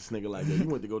joke with this nigga like, yo, you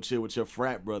went to go chill with your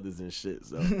frat brothers and shit.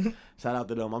 So shout out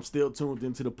to them. I'm still tuned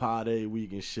into the pod every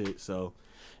week and shit. So,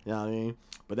 you know what I mean?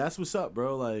 But that's what's up,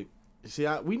 bro. Like, see,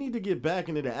 we need to get back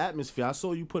into the atmosphere. I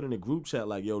saw you put in a group chat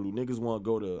like, yo, do niggas want to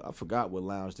go to, I forgot what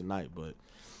lounge tonight, but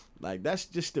like that's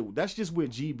just where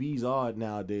GBs are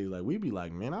nowadays. Like, we be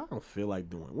like, man, we don't feel like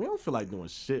doing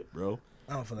shit, bro.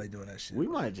 I don't feel like doing that shit. We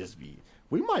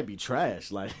might be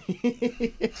trash. Like,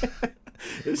 the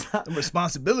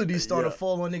responsibilities start to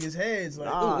fall on niggas' heads.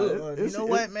 Like, you know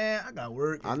what, man? I got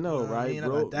work. I know, right? I mean?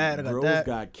 Bro, I got that. Bros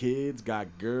got kids,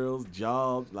 got girls,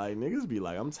 jobs. Like, niggas be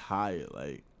like, I'm tired.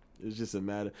 Like, it's just a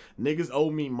matter. Niggas owe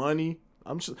me money.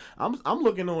 I'm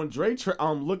looking on Dre.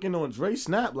 I'm looking on Dre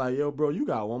Snap like, yo, bro, you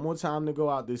got one more time to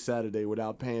go out this Saturday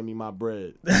without paying me my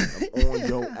bread. I'm on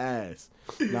your ass.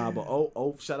 Nah, but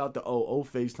shout out to O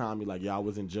FaceTime me like, yo, I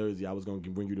was in Jersey. I was gonna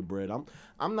bring you the bread.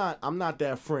 I'm not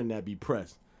that friend that be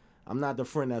pressed. I'm not the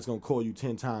friend that's gonna call you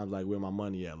 10 times like, where my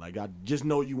money at. Like, I just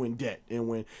know you in debt.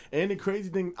 And the crazy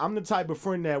thing, I'm the type of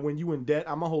friend that when you in debt,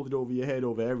 I'm gonna hold it over your head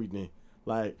over everything.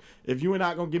 Like, if you ain't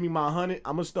not gonna give me my 100,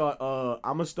 I'm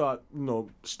gonna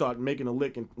start making a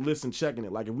lick and listen, checking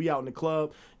it. Like, if we out in the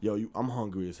club, yo, I'm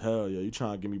hungry as hell, yo. You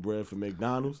trying to give me bread for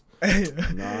McDonald's? Nah, I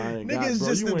ain't niggas got,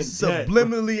 just you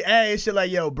subliminally ass shit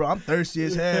like, yo, bro, I'm thirsty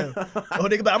as hell. Oh,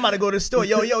 nigga, I'm about to go to the store.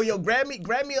 Yo, grab me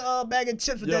a bag of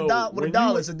chips with a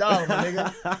dollar. It's $1, my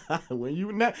nigga. When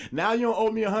you now you don't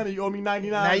owe me 100, you owe me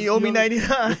 99. Now you owe me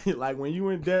 99. Like, when you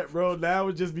in debt, bro, now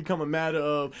it just become a matter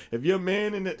of, if your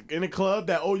man in the club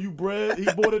that owe you bread, he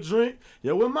bought a drink,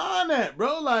 yo, where mine at,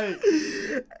 bro? Like,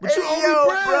 but you owe me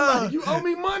bread, bro. like, you owe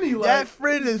me money. Like, that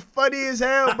friend is funny as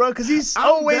hell, bro, because he's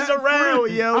always around,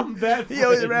 friend. yo. I'm that He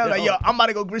always friend, around, yo. like, yo, I'm about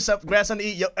to go grab something to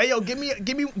eat, yo. Hey, yo, give me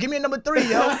a number 3,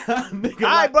 yo. All Nigga,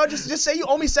 right, bro, just say you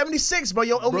owe me 76, bro.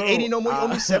 You owe me 80 no more. You owe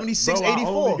me 76, bro, 84. I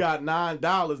only got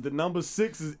 $9. The number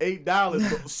 6 is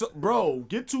 $8. Bro,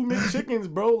 get 2 McChickens,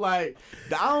 bro. Like,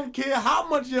 I don't care how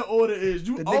much your order is.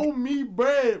 You owe me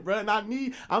bread, bro, and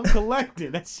I'm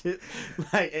collecting that shit.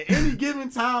 Like, at any given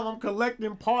time, I'm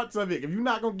collecting parts of it. If you're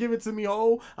not gonna give it to me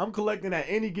whole, I'm collecting at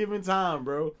any given time,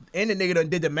 bro. And the nigga done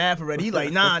did the math already. He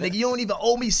like, nah, nigga, you don't even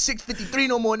owe me $6.53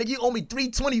 no more, nigga. You owe me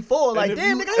 $3.24. Like,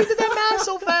 damn, nigga, how you did that math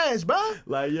so fast, bro?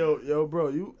 Like, yo,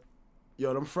 bro,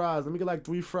 them fries, let me get like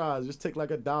 3 fries. Just take like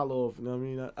 $1 off. You know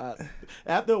what I mean?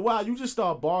 After a while, you just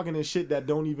start bargaining shit that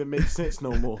don't even make sense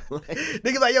no more.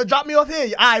 Nigga like, yo, drop me off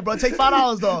here. All right, bro, take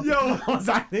 $5 though. Yo, I was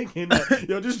like thinking that.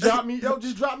 Yo, just drop me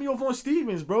off on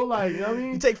Stevens, bro. Like, you know what I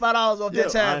mean? You take $5 off that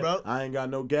tab, bro. I ain't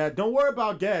got no gas. Don't worry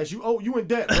about gas. You in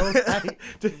debt, bro.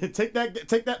 Take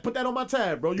that, put that on my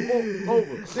tab, bro. You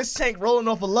over. This tank rolling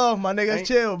off of love, my nigga.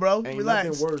 Chill, bro. Ain't Relax.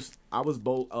 nothing worse. I was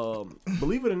bold.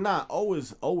 Believe it or not,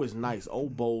 always nice.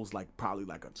 Old bowls like probably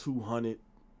like a 200.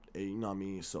 You know what I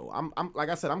mean? So I'm like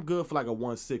I said, I'm good for like a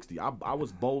 160. I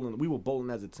was bowling. We were bowling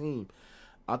as a team.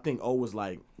 I think O was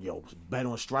like, yo, bet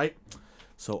on strike.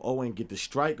 So O ain't get the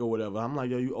strike or whatever. I'm like,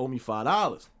 yo, you owe me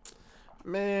 $5.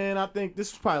 Man, I think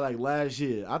this was probably like last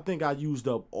year. I think I used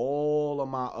up all of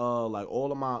my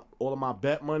all of my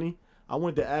bet money. I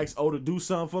went to ask O to do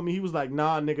something for me. He was like,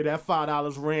 nah, nigga, that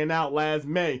 $5 ran out last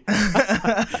May.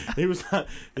 He was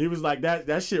like,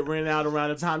 that shit ran out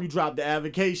around the time you dropped the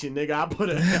avocation, nigga.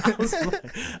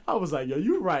 I was like, yo,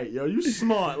 you right, yo, you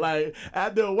smart. Like,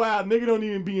 after a while, nigga don't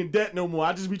even be in debt no more.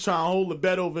 I just be trying to hold the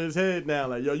bet over his head now.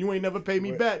 Like, yo, you ain't never pay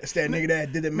me back. It's that nigga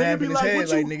that did the math in his head.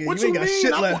 Like, nigga, what you ain't got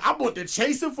shit left. I bought the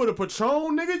chaser for the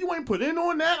Patron, nigga. You ain't put in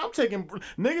on that. I'm taking,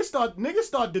 niggas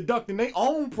start deducting their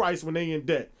own price when they in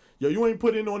debt. Yo, you ain't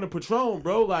put in on the Patron,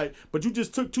 bro. Like, but you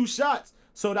just took 2 shots.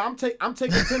 So I'm taking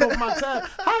 10 off my tab.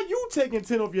 How you taking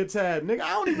 10 off your tab, nigga? I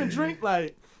don't even drink.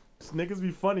 Like, niggas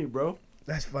be funny, bro.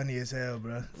 That's funny as hell,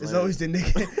 bro. It's always the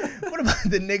nigga. What about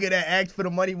the nigga that asked for the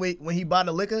money when he bought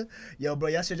the liquor? Yo, bro,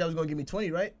 y'all said y'all was gonna give me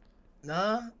 20, right?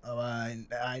 Nah? Oh, I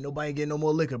ain't nobody getting no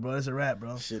more liquor, bro. That's a wrap,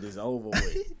 bro. Shit is over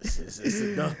with. It's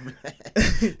enough,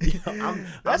 man.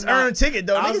 That's earned ticket,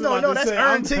 though. Niggas don't know that's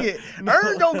earned ticket.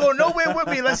 Earn don't go nowhere with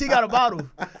me unless he got a bottle.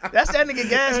 That's that nigga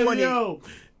gas money. Yo,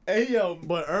 Hey yo,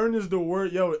 but Earn is the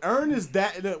word. Yo, Earn is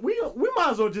that. We might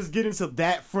as well just get into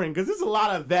that friend because there's a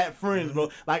lot of that friends, bro.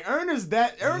 Like Earn is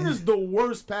the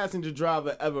worst passenger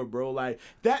driver ever, bro. Like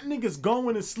that nigga's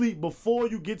going to sleep before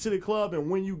you get to the club and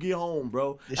when you get home,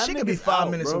 bro. The That shit could be nigga's 5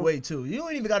 out, minutes bro. away too. You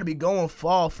don't even got to be going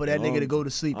far for that nigga to go to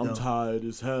sleep. I'm though. tired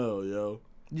as hell, yo.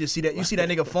 You just see that. You see that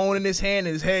nigga phone in his hand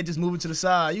and his head just moving to the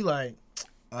side. You like,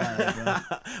 all right,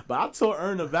 bro. But I taught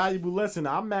Earn a valuable lesson.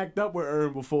 I macked up with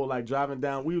Earn before, like driving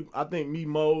down. I think me,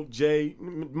 Mo, Jay,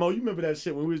 Mo, you remember that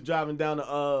shit when we was driving down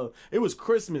to it was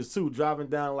Christmas too, driving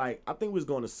down like I think we was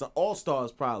going to All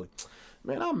Stars probably.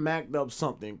 Man, I macked up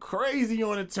something crazy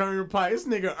on the turnpike. This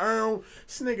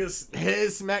nigga's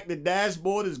head smacked the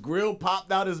dashboard. His grill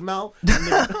popped out his mouth.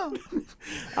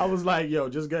 I was like, yo,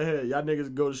 just go ahead. Y'all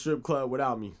niggas go to strip club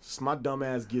without me. My dumb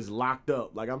ass gets locked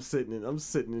up. Like I'm sitting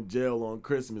in jail on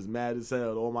Christmas, mad as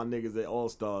hell. All my niggas at All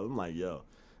Stars. I'm like, yo,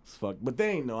 it's fuck. But they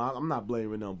ain't know. I'm not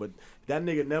blaming them. But that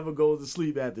nigga never goes to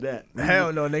sleep after that.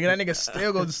 Hell no, nigga. That nigga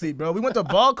still goes to sleep, bro. We went to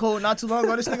Barcode not too long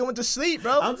ago. This nigga went to sleep,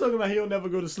 bro. I'm talking about he'll never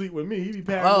go to sleep with me. He be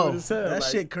paranoid as hell. That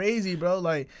like, shit crazy, bro.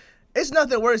 Like, it's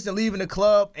nothing worse than leaving the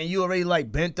club and you already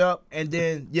like bent up, and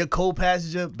then your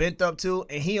co-passenger bent up too,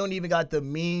 and he don't even got the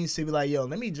means to be like, yo,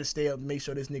 let me just stay up and make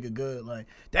sure this nigga good. Like,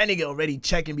 that nigga already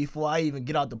checking before I even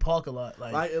get out the parking lot.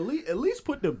 Like at least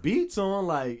put the beats on,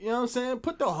 like, you know what I'm saying?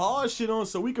 Put the hard shit on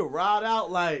so we could ride out,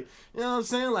 like, you know what I'm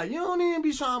saying? Like, you don't even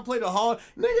be trying to play the hard.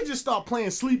 Nigga just start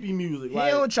playing sleepy music. Like,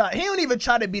 he don't even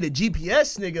try to be the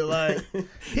GPS nigga. Like,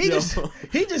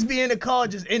 he just be in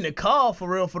the car for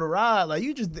real for the ride. Like,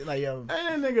 you just like, yo. And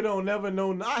that nigga don't never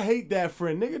know. I hate that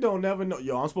friend. Nigga don't never know.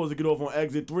 Yo, I'm supposed to get off on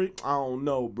exit 3. I don't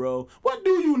know, bro. What do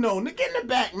you know? Nigga, get in the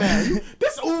back now.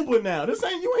 This Uber now. This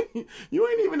ain't you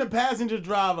ain't even a passenger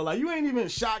driver. Like, you ain't even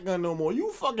shotgun no more.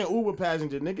 You fucking Uber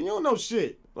passenger, nigga. You don't know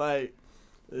shit. Like,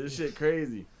 this shit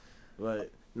crazy.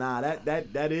 But nah,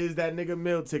 that is that nigga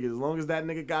meal ticket. As long as that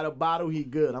nigga got a bottle, he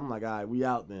good. I'm like, all right, we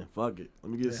out then. Fuck it.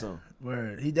 Let me get some.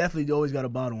 Word. He definitely always got a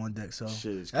bottle on deck. So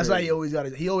Shit, that's why he always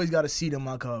got a seat in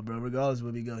my car, bro. Regardless of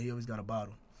where we go, he always got a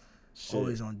bottle. Shit.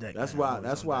 Always on deck. That's man.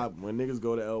 why when niggas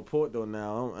go to El Porto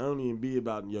now, I don't even be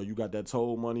about, yo, you got that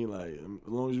toll money. Like, as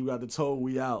long as you got the toll,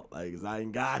 we out. Like, 'cause I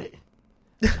ain't got it.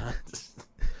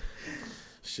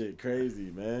 Shit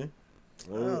crazy, man.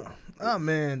 Oh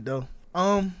man, though.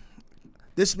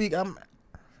 This week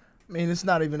it's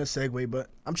not even a segue, but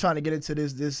I'm trying to get into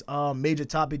this major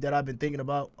topic that I've been thinking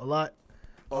about a lot.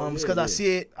 It's because I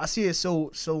see it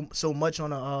so much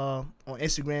on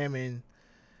Instagram and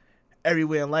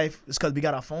everywhere in life. It's because we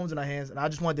got our phones in our hands, and I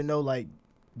just wanted to know, like,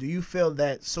 do you feel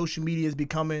that social media is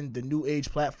becoming the new age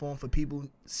platform for people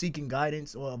seeking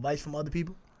guidance or advice from other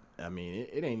people? I mean,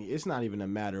 it's not even a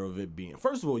matter of it being,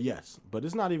 first of all, yes, but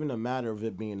it's not even a matter of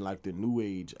it being like the new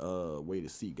age way to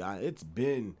seek guidance. It's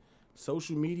been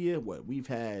social media. We've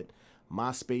had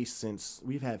MySpace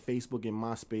we've had Facebook and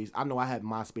MySpace. I know I had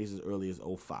MySpace as early as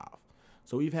 2005.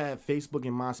 So we've had Facebook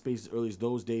and MySpace as early as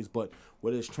those days, but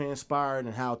what has transpired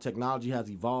and how technology has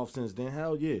evolved since then,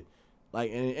 hell yeah. Like,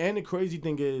 and the crazy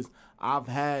thing is, I've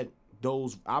had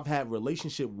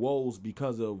relationship woes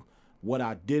because of what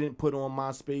I didn't put on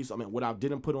MySpace. I mean, what I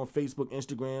didn't put on Facebook,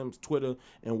 Instagram, Twitter,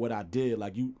 and what I did.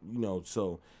 Like, you know,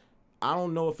 so I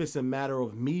don't know if it's a matter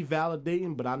of me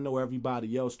validating, but I know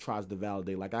everybody else tries to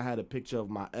validate. Like, I had a picture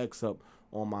of my ex up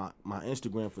on my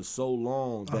Instagram for so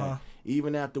long that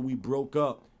even after we broke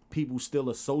up, people still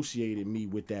associated me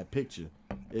with that picture.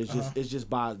 It's just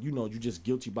by, you know, you just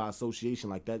guilty by association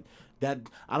like that. That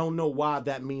I don't know why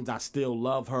that means I still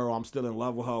love her, or I'm still in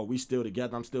love with her, or we still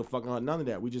together, I'm still fucking her. None of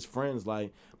that. We just friends,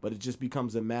 like, but it just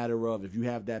becomes a matter of, if you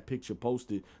have that picture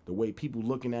posted, the way people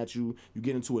looking at you, you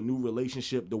get into a new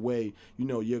relationship, the way, you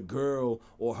know, your girl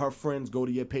or her friends go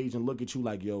to your page and look at you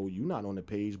like, yo, you not on the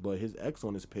page, but his ex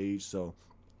on his page. So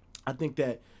I think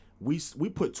that we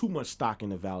put too much stock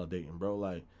into validating,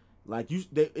 bro.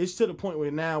 It's to the point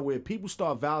where people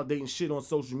start validating shit on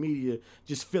social media,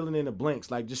 just filling in the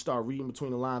blanks, like just start reading between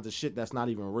the lines of shit that's not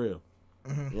even real.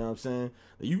 You know what I'm saying?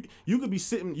 You could be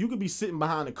sitting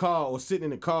behind the car or sitting in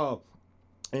the car,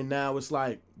 and now it's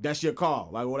like that's your car,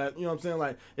 like what, you know what I'm saying?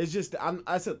 Like, it's just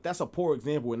that's a poor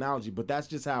example analogy, but that's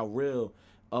just how real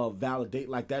validate,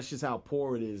 like that's just how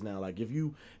poor it is now. Like, if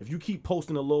you keep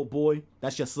posting a little boy,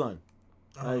 that's your son.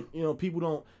 Like, you know, people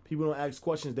don't ask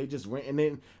questions. They just rant. And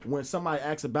then when somebody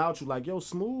asks about you, like, yo,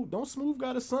 don't Smooth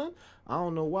got a son? I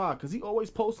don't know why, because he always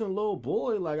posting a little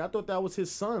boy. Like, I thought that was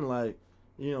his son. Like,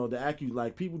 you know,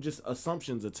 like, people just,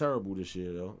 assumptions are terrible this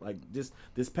year, though. Like,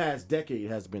 this past decade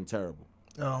has been terrible.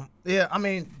 Yeah, I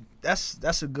mean,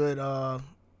 that's a good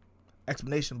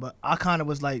explanation, but I kind of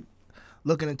was like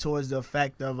looking towards the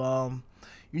fact of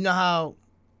you know how,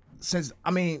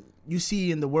 you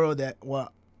see in the world that,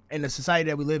 well, in the society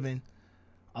that we live in,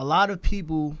 a lot of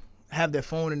people have their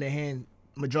phone in their hand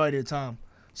majority of the time.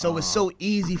 So it's so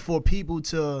easy for people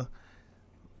to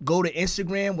go to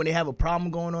Instagram when they have a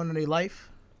problem going on in their life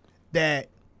that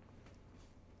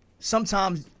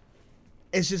sometimes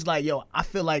it's just like, yo, I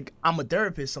feel like I'm a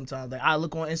therapist sometimes. Like, I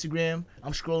look on Instagram,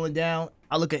 I'm scrolling down,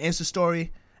 I look at Insta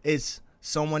story, it's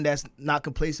someone that's not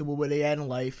complacent with where they at in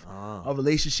life, a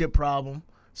relationship problem.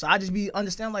 So I just be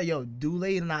understand like, yo, do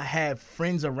they not have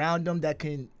friends around them that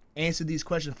can answer these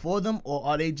questions for them, or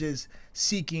are they just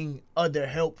seeking other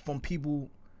help from people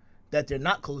that they're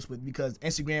not close with? Because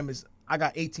Instagram is, I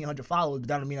got 1,800 followers, but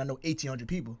that don't mean I know 1,800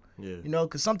 people. Yeah. You know,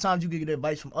 because sometimes you can get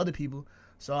advice from other people.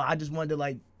 So I just wonder,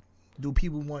 like, do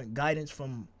people want guidance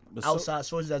from outside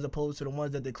sources as opposed to the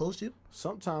ones that they're close to?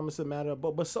 Sometimes it's a matter of,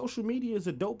 but social media is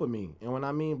a dopamine, and what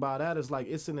I mean by that is like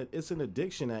it's an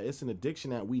addiction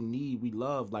that we need, we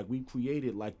love, like we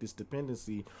created like this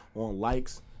dependency on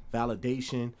likes,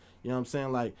 validation. You know what I'm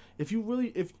saying? Like, if you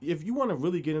want to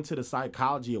really get into the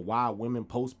psychology of why women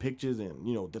post pictures and,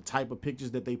 you know, the type of pictures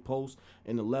that they post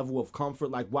and the level of comfort,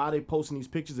 like why they posting these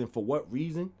pictures and for what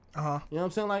reason. You know what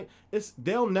I'm saying? Like,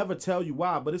 they'll never tell you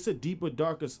why, but it's a deeper,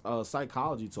 darker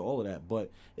psychology to all of that. But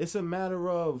it's a matter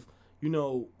of, you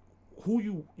know,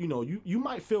 who you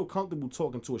might feel comfortable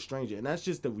talking to a stranger, and that's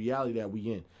just the reality that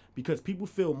we in, because people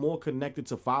feel more connected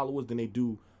to followers than they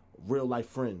do real life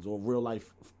friends or real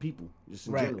life people, just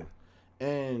in general.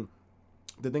 And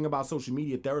the thing about social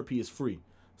media, therapy is free.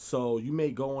 So you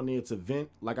may go on there to vent.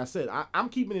 Like I said, I'm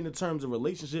keeping it in terms of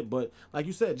relationship, but like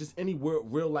you said, just any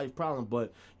real life problem.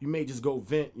 But you may just go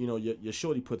vent. You know, your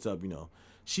shorty puts up, you know,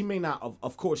 she may not,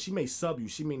 of course, she may sub you.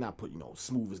 She may not put, you know,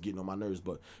 Smooth is getting on my nerves,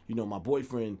 but, you know, my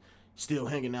boyfriend still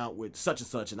hanging out with such and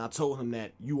such, and I told him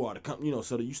that you are the company, you know,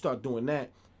 so that you start doing that.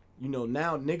 You know,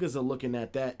 now niggas are looking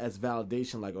at that as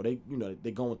validation, like, oh, they, you know,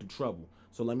 they going through trouble.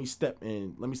 So let me step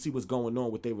in, let me see what's going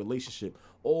on with their relationship.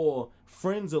 Or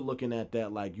friends are looking at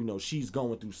that like, you know, she's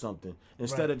going through something.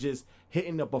 Instead of just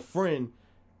hitting up a friend,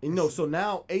 you know, so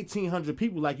now 1,800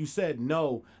 people, like you said,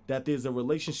 know that there's a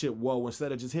relationship woe,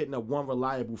 instead of just hitting up one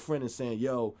reliable friend and saying,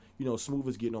 yo, you know, Smooth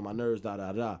is getting on my nerves,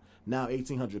 da-da-da. Now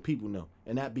 1,800 people know.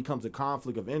 And that becomes a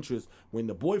conflict of interest when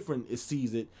the boyfriend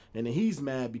sees it, and then he's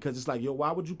mad because it's like, yo,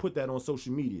 why would you put that on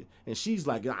social media? And she's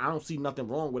like, I don't see nothing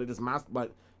wrong with it. It's my,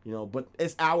 but, you know, but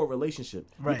it's our relationship.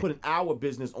 We're putting our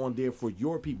business on there for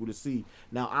your people to see.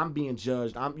 Now I'm being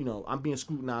judged. I'm being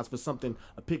scrutinized for something,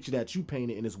 a picture that you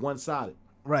painted, and it's one-sided.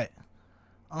 Right.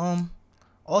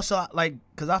 Also, like,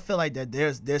 cause I feel like that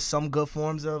there's some good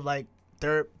forms of like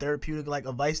therapeutic like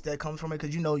advice that comes from it.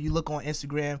 Cause you know, you look on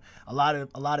Instagram, a lot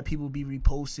of people be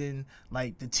reposting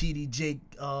like the TD Jake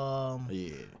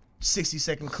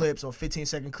 60-second clips or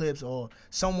 15-second clips, or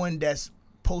someone that's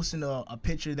posting a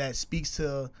picture that speaks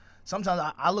to. Sometimes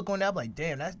I look on that, I'm like,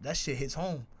 damn, that shit hits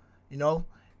home, you know.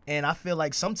 And I feel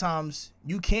like sometimes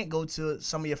you can't go to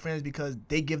some of your friends because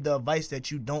they give the advice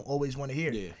that you don't always want to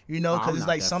hear. Yeah. You know, because it's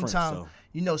like sometimes,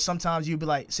 you know, sometimes you'll be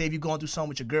like, say if you're going through something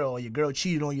with your girl, or your girl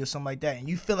cheated on you or something like that, and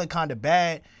you feeling kind of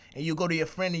bad, and you go to your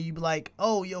friend and you be like,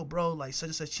 oh, yo, bro, like such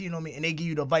and such cheating on me, and they give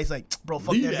you the advice like, bro,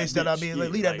 fuck that bitch that I mean,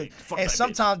 like, leave that bitch. And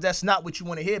sometimes that's not what you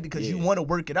want to hear, because you want to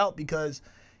work it out, because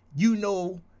you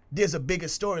know there's a bigger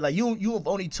story. Like, you have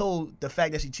only told the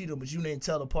fact that she cheated on, but you didn't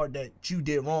tell the part that you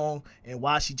did wrong and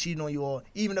why she cheated on you, or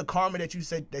even the karma that you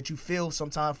said that you feel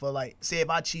sometimes for, like, say if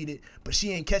I cheated, but she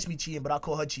didn't catch me cheating, but I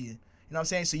call her cheating. You know what I'm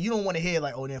saying? So you don't want to hear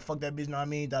like, oh, then fuck that bitch, you know what I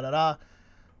mean, da-da-da.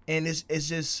 And it's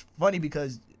just funny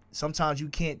because sometimes you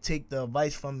can't take the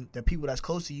advice from the people that's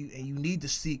close to you, and you need to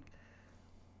seek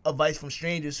advice from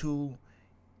strangers who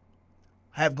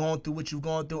have gone through what you've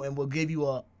gone through and will give you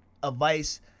a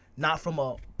advice not from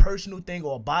a personal thing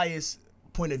or a biased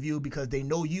point of view, because they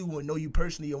know you and know you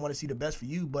personally and want to see the best for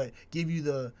you, but give you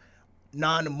the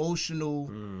non-emotional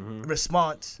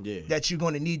response that you're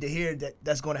going to need to hear,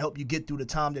 that's going to help you get through the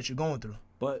time that you're going through.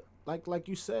 But like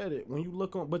you said, it when you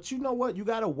look on, but you know what, you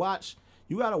gotta watch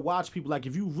people. Like,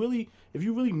 if you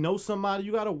really know somebody,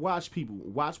 you gotta watch people,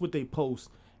 watch what they post.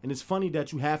 And it's funny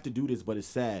that you have to do this, but it's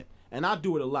sad. And I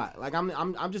do it a lot. Like,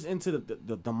 I'm just into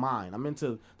the mind. I'm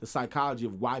into the psychology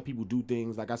of why people do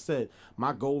things. Like I said,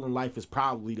 my goal in life is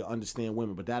probably to understand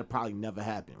women, but that'll probably never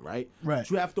happen, right? Right.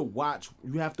 But you have to watch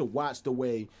the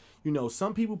way, you know,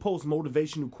 some people post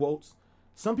motivational quotes.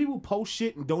 Some people post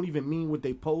shit and don't even mean what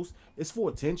they post. It's for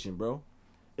attention, bro.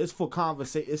 It's for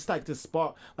conversation. It's like to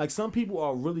spark. Like, some people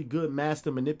are really good master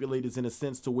manipulators in a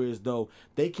sense, to where as though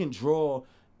they can draw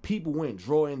people in,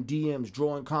 drawing DMs,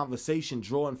 drawing conversation,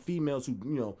 drawing females who,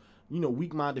 you know,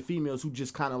 weak-minded females who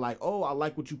just kind of like, oh, I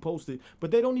like what you posted, but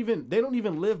they don't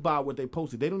even live by what they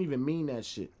posted. They don't even mean that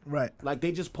shit. Right. Like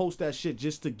they just post that shit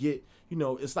just to get,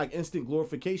 it's like instant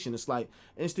glorification. It's like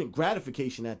instant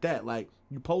gratification at that. Like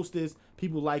you post this,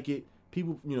 people like it,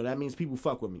 people, that means people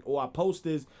fuck with me. Or I post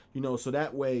this, so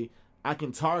that way I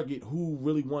can target who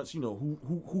really wants,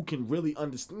 who can really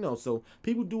understand. So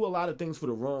people do a lot of things for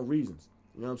the wrong reasons.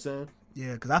 You know what I'm saying?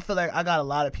 Yeah, because I feel like I got a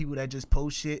lot of people that just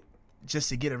post shit just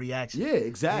to get a reaction. Yeah,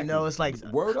 exactly. It's like,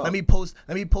 word up. Let me post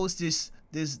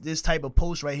this type of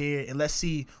post right here, and let's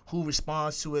see who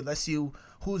responds to it. Let's see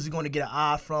who's going to get an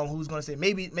eye from, who's going to say,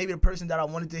 maybe the person that I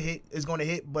wanted to hit is going to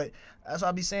hit, but that's what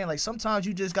I be saying. Like, sometimes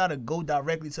you just got to go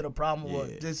directly to the problem, or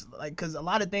just, like, because a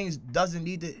lot of things doesn't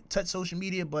need to touch social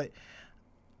media, but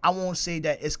I won't say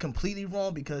that it's completely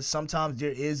wrong, because sometimes there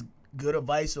is good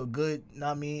advice or good,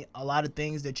 a lot of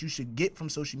things that you should get from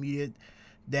social media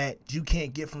that you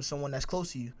can't get from someone that's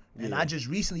close to you. And I just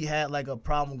recently had like a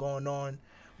problem going on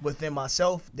within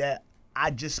myself that I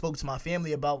just spoke to my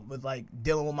family about, with like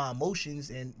dealing with my emotions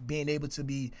and being able to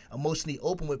be emotionally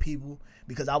open with people,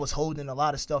 because I was holding a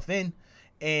lot of stuff in.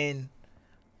 And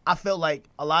I felt like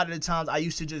a lot of the times I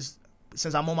used to just,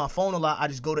 since I'm on my phone a lot, I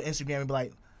just go to Instagram and be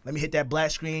like, let me hit that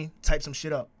black screen, type some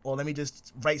shit up, or let me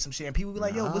just write some shit. And people be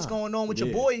like, yo, what's going on with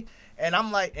your boy? And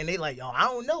I'm like, and they like, yo, I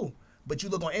don't know. But you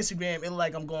look on Instagram, it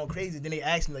like I'm going crazy. Then they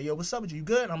ask me like, yo, what's up with you? You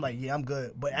good? And I'm like, yeah, I'm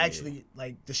good. But actually,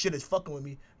 like, the shit is fucking with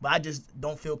me. But I just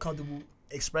don't feel comfortable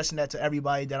expressing that to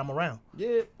everybody that I'm around.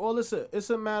 Yeah, well, it's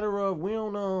a matter of, we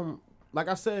don't, like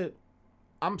I said,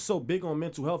 I'm so big on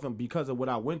mental health, and because of what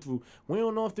I went through, we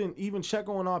don't often even check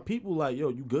on our people like, yo,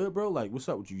 you good, bro? Like, what's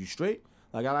up with you? You straight?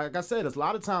 Like I said, it's a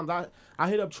lot of times I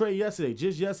hit up Trey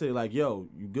just yesterday, like, yo,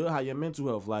 you good? How your mental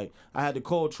health? Like, I had to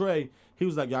call Trey. He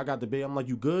was like, yo, I got the bed. I'm like,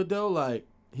 you good, though? Like,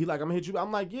 he like, I'm going to hit you.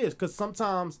 I'm like, yes, because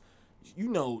sometimes,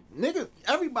 nigga,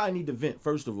 everybody need to vent,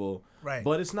 first of all. Right.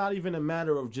 But it's not even a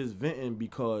matter of just venting,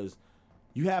 because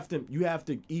you have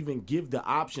to even give the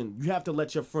option. You have to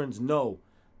let your friends know.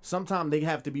 Sometimes they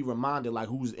have to be reminded, like,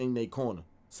 who's in their corner.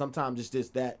 Sometimes it's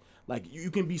just that. Like, you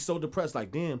can be so depressed,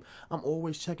 like, damn, I'm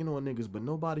always checking on niggas, but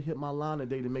nobody hit my line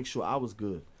today to make sure I was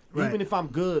good. Right. Even if I'm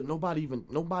good,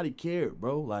 nobody cared,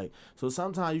 bro. Like, so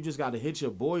sometimes you just got to hit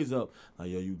your boys up.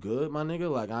 Like, yo, you good, my nigga?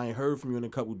 Like, I ain't heard from you in a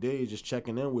couple days, just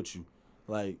checking in with you.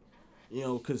 Like,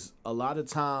 because a lot of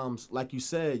times, like you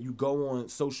said, you go on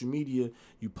social media,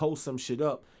 you post some shit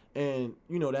up, and,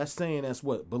 that's saying that's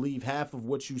what? Believe half of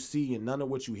what you see and none of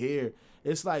what you hear.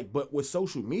 It's like, but with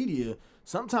social media,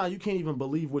 sometimes you can't even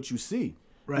believe what you see.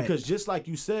 Right. Because just like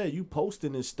you said, you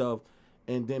posting this stuff,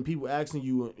 and then people asking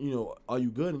you, are you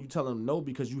good? And you tell them no,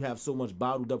 because you have so much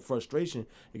bottled up frustration.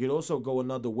 It could also go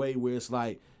another way where it's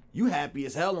like, you happy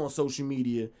as hell on social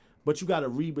media, but you got to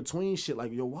read between shit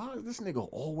like, yo, why is this nigga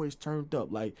always turned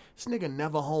up? Like, this nigga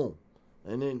never home.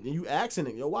 And then you asking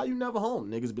it, yo, why you never home?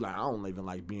 Niggas be like, I don't even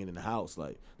like being in the house.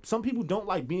 Like, some people don't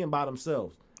like being by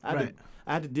themselves. I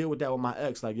had to deal with that with my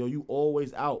ex. Like, yo, you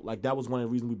always out. Like, that was one of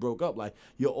the reasons we broke up. Like,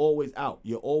 you're always out.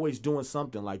 You're always doing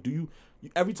something. Like,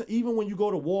 every time, even when you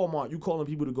go to Walmart, you calling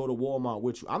people to go to Walmart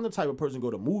with you. I'm the type of person to go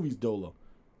to movies, Dolo.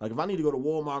 Like, if I need to go to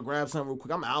Walmart, grab something real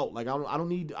quick, I'm out. Like, I don't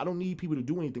need people to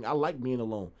do anything. I like being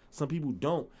alone. Some people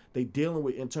don't. They dealing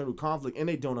with internal conflict, and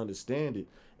they don't understand it.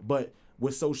 But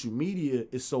with social media,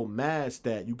 it's so masked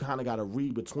that you kind of got to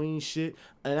read between shit.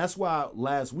 And that's why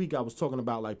last week I was talking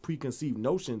about, like, preconceived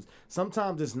notions.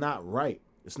 Sometimes it's not right.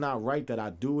 It's not right that I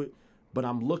do it, but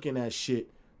I'm looking at shit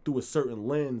through a certain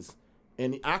lens,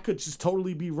 and I could just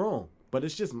totally be wrong. But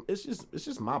it's just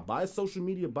my bias, social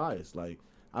media bias. Like,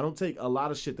 I don't take a lot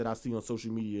of shit that I see on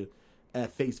social media at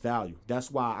face value.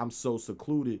 That's why I'm so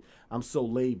secluded. I'm so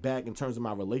laid back in terms of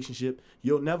my relationship.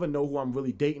 You'll never know who I'm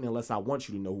really dating unless I want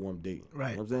you to know who I'm dating.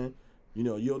 Right. You know what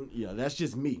I'm saying? That's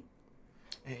just me.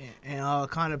 And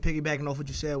kind of piggybacking off what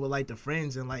you said with, like, the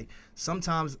friends, and, like,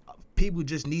 sometimes people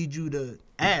just need you to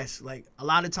ask. Like, a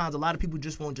lot of times, a lot of people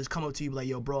just won't just come up to you like,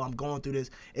 yo, bro, I'm going through this.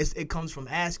 It comes from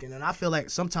asking. And I feel like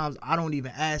sometimes I don't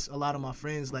even ask a lot of my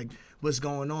friends, like, what's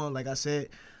going on. Like I said,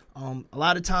 a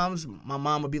lot of times my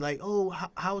mom would be like, oh,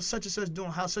 how's such and such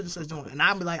doing? How's such and such doing? And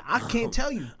I'd be like, I can't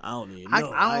tell you. I don't even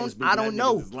know. I don't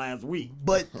know. This last week.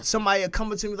 But somebody would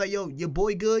come up to me like, yo, your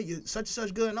boy good? Your such and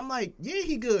such good? And I'm like, yeah,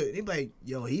 he good. He'd be like,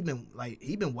 yo, he been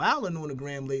wilding on the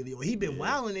gram lately, or he been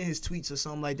wilding in his tweets or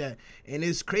something like that. And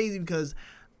it's crazy because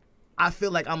I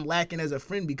feel like I'm lacking as a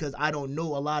friend because I don't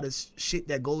know a lot of shit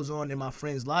that goes on in my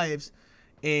friends' lives.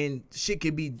 And shit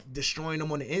could be destroying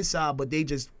them on the inside, but they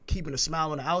just keeping a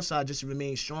smile on the outside just to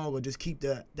remain strong or just keep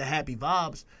the happy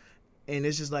vibes. And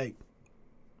it's just like,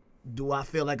 do I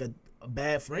feel like a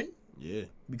bad friend? Yeah.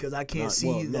 because I can't Nah, see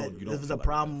well, no, that you don't this is feel a like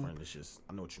problem. friend. It's just,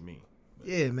 I know what you mean.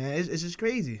 Yeah, man, it's just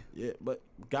crazy. Yeah, but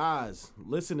guys,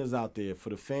 listeners out there, for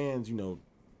the fans,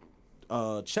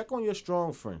 check on your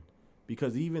strong friend,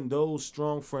 because even those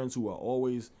strong friends who are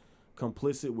always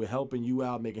complicit with helping you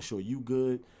out, making sure you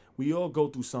good, we all go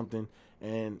through something.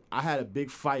 And I had a big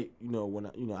fight,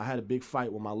 I had a big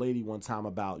fight with my lady one time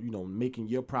about, making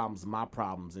your problems my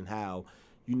problems, and how,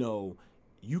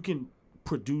 you can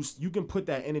put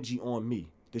that energy on me.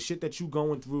 The shit that you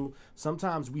going through,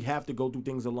 sometimes we have to go through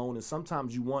things alone, and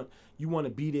sometimes you want to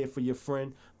be there for your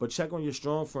friend, but check on your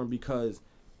strong friend, because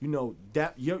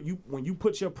that when you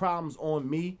put your problems on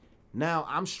me, now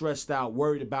I'm stressed out,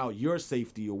 worried about your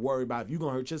safety, or worried about if you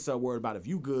gonna hurt yourself, worried about if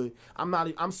you good.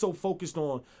 I'm so focused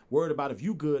on worried about if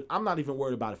you good, I'm not even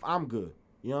worried about if I'm good.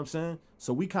 You know what I'm saying?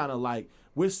 So we kind of like,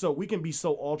 we can be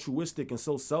so altruistic and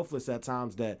so selfless at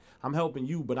times that I'm helping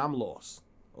you, but I'm lost.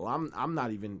 Or I'm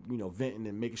not even, venting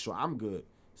and making sure I'm good.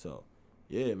 So,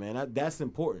 yeah, man, that's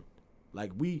important.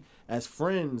 Like, we, as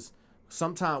friends,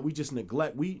 sometimes we just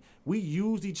neglect. We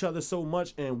use each other so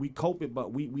much, and we cope it,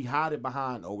 but we hide it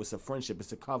behind, it's a friendship,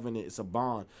 it's a covenant, it's a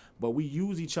bond. But we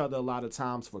use each other a lot of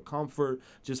times for comfort,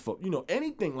 just for,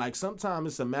 anything. Like, sometimes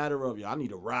it's a matter of, I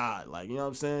need a ride. Like, you know what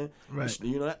I'm saying?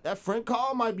 Right. That friend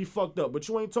call might be fucked up, but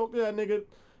you ain't talk to that nigga.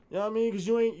 You know what I mean? Because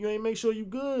you ain't make sure you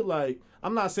good. Like,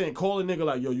 I'm not saying call a nigga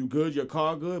like, yo, you good, your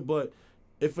car good, but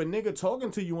if a nigga talking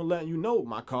to you and letting you know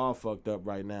my car fucked up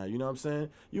right now, you know what I'm saying?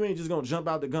 You ain't just gonna jump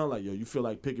out the gun like, yo, you feel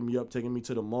like picking me up, taking me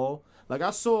to the mall? Like,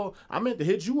 I meant to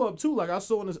hit you up too. Like, I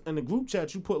saw in the group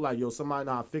chat you put like, yo, somebody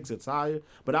know how to fix a tire,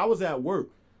 but I was at work.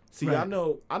 See, Right. I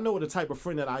know the type of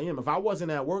friend that I am. If I wasn't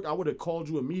at work, I would have called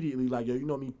you immediately like, yo, you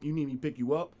need me to pick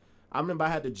you up? I remember I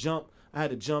had to jump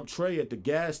Trey at the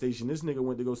gas station. This nigga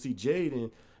went to go see Jade,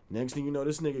 and next thing you know,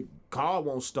 this nigga car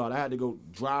won't start. I had to go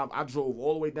drive. I drove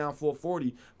all the way down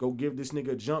 440, go give this nigga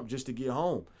a jump just to get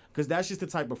home. Because that's just the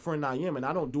type of friend I am, and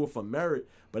I don't do it for merit,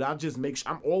 but I just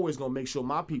I'm always going to make sure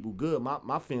my people good,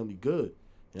 my family good.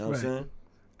 You know what I'm saying?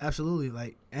 Absolutely.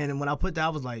 Like, and when I put that, I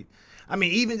was like, I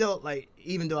mean, even though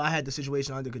I had the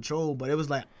situation under control, but it was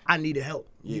like I needed help.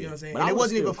 You know what I'm saying? But And I it was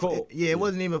wasn't still even cold. it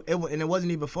wasn't even and it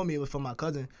wasn't even for me. It was for my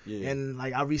cousin. Yeah. And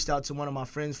like I reached out to one of my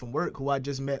friends from work who I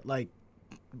just met like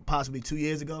possibly 2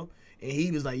 years ago, and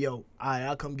he was like, "Yo, all right,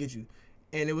 I'll come get you."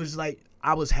 And it was like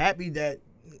I was happy that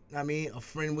a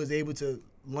friend was able to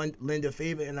lend a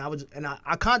favor, and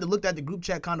I kind of looked at the group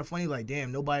chat kind of funny, like,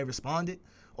 damn, nobody responded.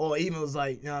 Or even was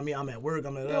like, I'm at work.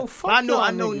 I'm like, Yo, but fuck I know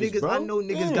y'all niggas, bro. I know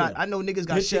niggas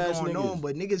got Bitch shit ass going on, niggas.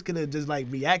 but niggas could have just like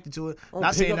reacted to it. Don't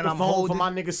Not pick saying up that the I'm phone holding, for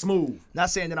my nigga Smooth. not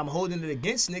saying that I'm holding it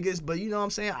against niggas, but you know what I'm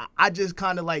saying. I just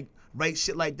kind of like write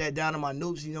shit like that down in my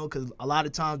notes, because a lot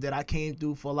of times that I came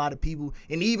through for a lot of people,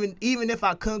 and even if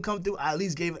I couldn't come through, I at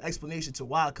least gave an explanation to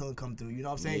why I couldn't come through. You know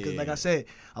what I'm saying? Because like I said,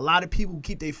 a lot of people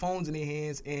keep their phones in their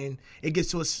hands, and it gets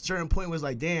to a certain point where it's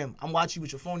like, damn, I'm watching you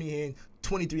with your phone in your hand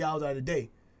 23 hours out of the day.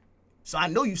 So I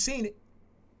know you've seen it.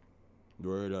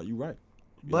 Word up, you right.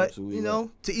 You're But absolutely right.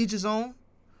 to each his own.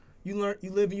 You learn,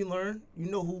 you live, and you learn. You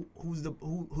know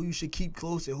who you should keep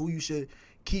close and who you should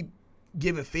keep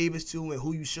giving favors to and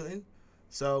who you shouldn't.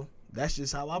 So that's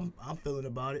just how I'm feeling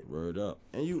about it. Word up.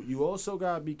 And you also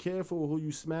gotta be careful who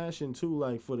you smashing too,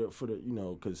 like for the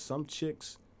because some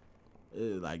chicks,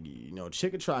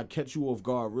 chick could try to catch you off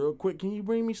guard real quick. Can you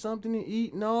bring me something to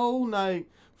eat? No, like,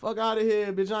 fuck out of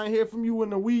here, bitch. I ain't hear from you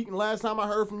in a week. And last time I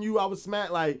heard from you, I was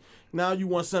smacked. Like, now you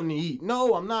want something to eat?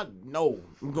 No, I'm not. No,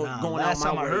 I'm going out my way. Last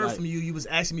time I heard like, from you, you was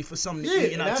asking me for something to yeah,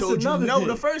 eat, and I that's told you another no thing.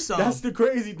 the first time. That's the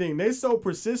crazy thing. They so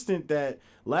persistent that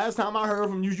last time I heard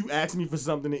from you, you asked me for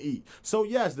something to eat. So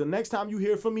yes, the next time you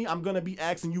hear from me, I'm gonna be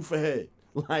asking you for head.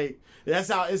 Like, that's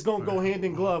how it's gonna go hand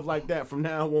in glove like that from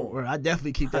now on. Where I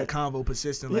definitely keep that convo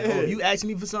persistent. Like, Yeah. if you ask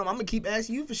me for something, I'm gonna keep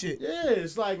asking you for shit. Yeah,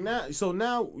 it's like now. So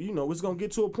now, it's gonna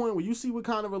get to a point where you see what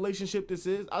kind of relationship this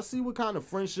is. I see what kind of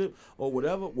friendship or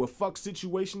whatever, what fuck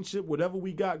situationship, whatever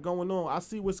we got going on. I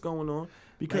see what's going on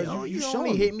because Like, you only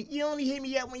showing hit me. You only hit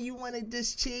me up when you wanted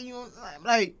this chill. You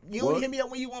only What? hit me up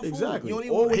when you want food. Exactly. You only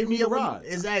Or hit hit me me a up when ride.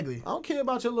 exactly. I don't care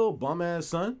about your little bum ass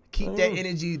son. Keep that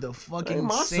energy the fucking Ain't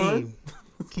my same. son.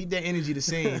 Keep that energy the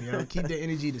same, yo. Keep that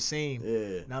energy the same.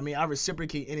 Yeah. Now, I mean, I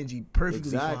reciprocate energy perfectly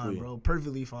Exactly. fine, bro.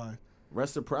 Perfectly fine.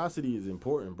 Reciprocity is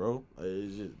important, bro.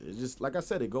 It's just like I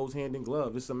said, it goes hand in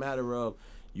glove. It's a matter of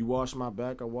you wash my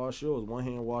back, I wash yours. One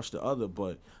hand wash the other.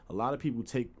 But a lot of people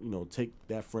take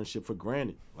that friendship for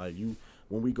granted. Like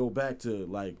when we go back to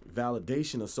like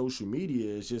validation of social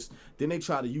media, it's just then they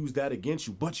try to use that against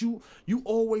you. But you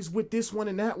always with this one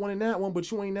and that one and that one,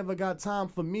 but you ain't never got time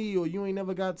for me, or you ain't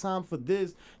never got time for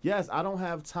this. Yes, I don't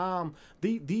have time.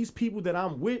 These people that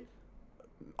I'm with,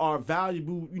 are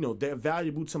valuable, they're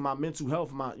valuable to my mental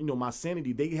health, my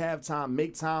sanity. They have time,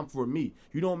 make time for me.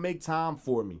 You don't make time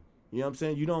for me. You know what I'm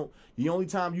saying? The only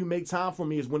time you make time for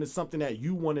me is when it's something that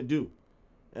you want to do.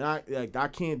 And I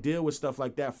can't deal with stuff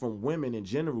like that from women in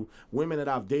general. Women that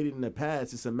I've dated in the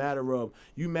past, it's a matter of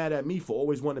you mad at me for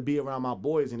always wanting to be around my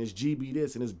boys and it's GB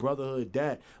this and it's brotherhood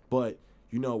that. But,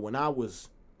 when I was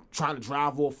trying to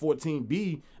drive off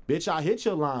 14B, bitch, I hit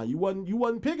your line. You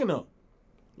wasn't picking up.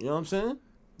 You know what I'm saying?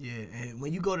 Yeah, and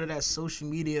when you go to that social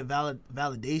media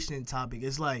validation topic,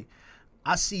 it's like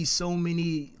I see so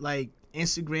many like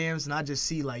Instagrams and I just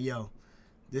see like, yo,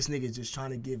 this nigga just trying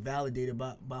to get validated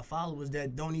by followers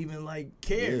that don't even like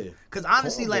care. Yeah. Cause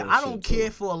honestly, like I don't care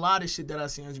too. for a lot of shit that I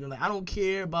see on Instagram. Like I don't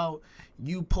care about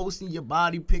you posting your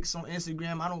body pics on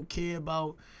Instagram. I don't care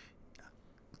about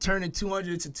turning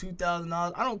 $200 to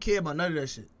 $2,000. I don't care about none of that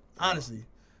shit, honestly.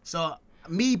 So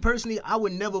me personally, I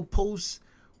would never post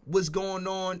what's going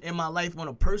on in my life on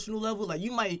a personal level. Like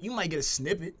you might get a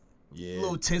snippet, Yeah. a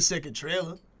little 10-second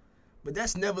trailer, but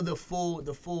that's never the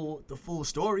full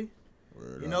story.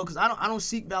 Word You know, because I don't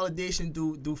seek validation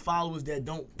through followers that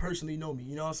don't personally know me.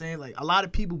 You know what I'm saying? Like a lot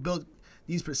of people built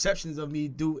these perceptions of me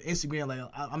through Instagram. Like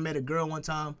I met a girl one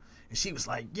time and she was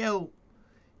like, "Yo,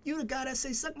 you the guy that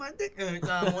say suck my dick on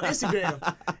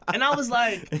Instagram," and I was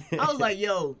like,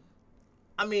 "Yo,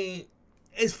 I mean,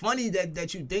 it's funny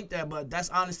that you think that, but that's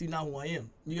honestly not who I am."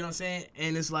 You know what I'm saying?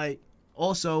 And it's like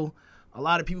also a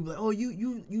lot of people be like, "Oh,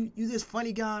 you this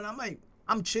funny guy," and I'm like,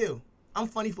 I'm chill. I'm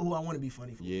funny for who I want to be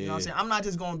funny for. You know what I'm Yeah. saying? I'm not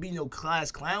just gonna be no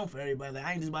class clown for everybody. Like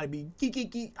I ain't just about to be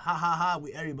kiki ha ha ha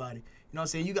with everybody. You know what I'm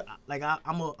saying? You got like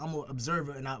I'm a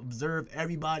observer and I observe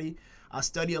everybody. I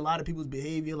study a lot of people's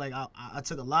behavior. Like I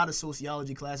took a lot of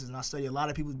sociology classes and I study a lot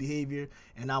of people's behavior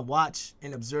and I watch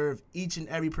and observe each and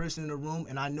every person in the room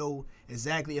and I know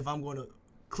exactly if I'm gonna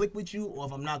click with you or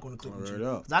if I'm not gonna click with Word you.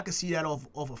 up. 'Cause I can see that off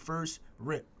a first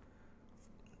rip.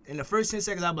 In the first 10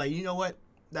 seconds, I'm like, you know what?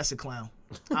 That's a clown.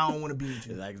 I don't want to be with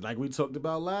you. Like we talked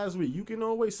about last week, you can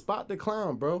always spot the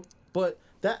clown, bro. But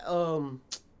that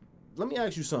let me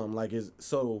ask you something.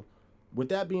 With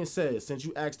that being said, since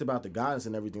you asked about the guidance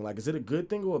and everything, like is it a good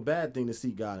thing or a bad thing to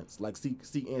seek guidance? Like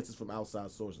seek answers from outside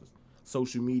sources.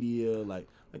 Social media, like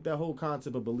that whole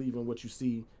concept of believing what you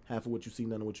see, half of what you see,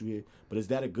 none of what you hear. But is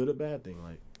that a good or bad thing?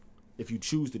 Like if you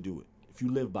choose to do it, if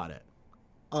you live by that.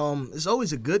 It's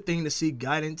always a good thing to seek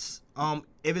guidance.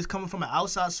 If it's coming from an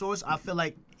outside source, I feel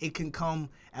like it can come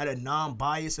at a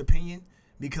non-biased opinion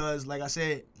because, like I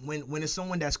said, when it's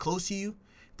someone that's close to you,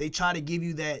 they try to give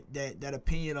you that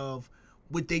opinion of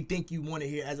what they think you want to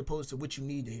hear as opposed to what you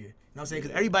need to hear. You know what I'm saying?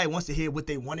 Because everybody wants to hear what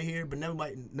they want to hear, but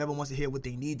nobody never wants to hear what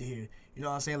they need to hear. You know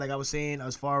what I'm saying? Like I was saying,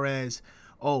 as far as,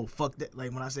 oh, fuck that.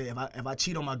 Like when I say if I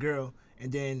cheat on my girl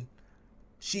and then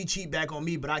she cheat back on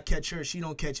me, but I catch her, she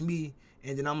don't catch me.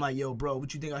 And then I'm like, yo, bro,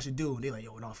 what you think I should do? And they like,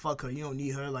 yo, no, fuck her. You don't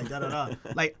need her. Like, da-da-da.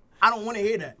 Like, I don't want to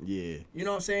hear that. Yeah. You know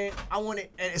what I'm saying? I want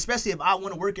it, and especially if I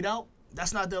want to work it out,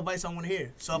 that's not the advice I want to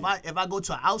hear. So if I go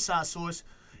to an outside source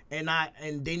and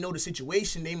they know the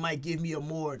situation, they might give me a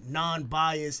more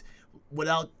non-biased,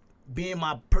 without being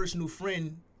my personal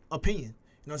friend, opinion. You know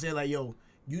what I'm saying? Like, yo,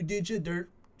 you did your dirt.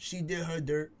 She did her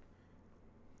dirt.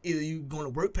 Either you going to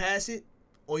work past it,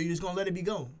 or you just gonna let it be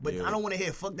gone. But Yeah. I don't want to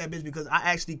hear fuck that bitch because I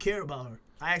actually care about her.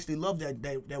 I actually love that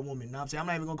woman. You know what I'm saying? I'm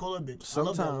not even gonna call her a bitch. I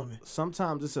love that woman.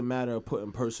 Sometimes it's a matter of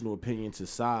putting personal opinions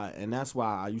aside, and that's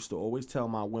why I used to always tell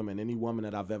my women, any woman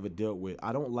that I've ever dealt with,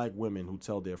 I don't like women who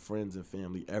tell their friends and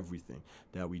family everything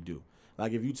that we do.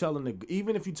 Like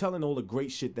even if you telling all the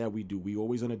great shit that we do, we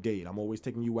always on a date, I'm always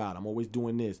taking you out, I'm always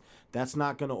doing this. That's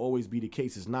not gonna always be the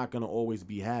case. It's not gonna always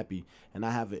be happy, and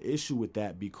I have an issue with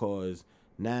that because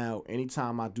now,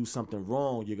 anytime I do something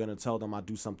wrong, you're going to tell them I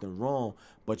do something wrong.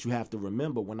 But you have to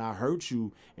remember, when I hurt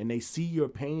you and they see your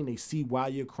pain, they see why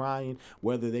you're crying,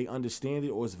 whether they understand it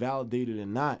or it's validated or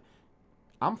not,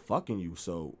 I'm fucking you.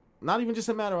 So, not even just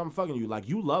a matter of I'm fucking you. Like,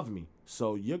 you love me.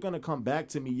 So, you're going to come back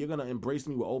to me. You're going to embrace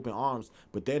me with open arms.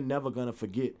 But they're never going to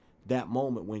forget that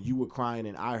moment when you were crying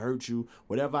and I hurt you.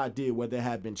 Whatever I did, whether it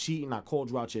had been cheating, I called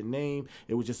you out your name,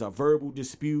 it was just a verbal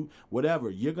dispute,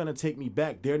 whatever, you're going to take me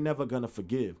back. They're never going to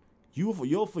forgive.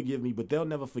 You'll forgive me, but they'll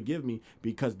never forgive me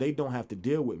because they don't have to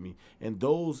deal with me. And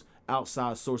those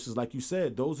outside sources, like you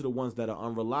said, those are the ones that are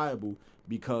unreliable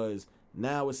because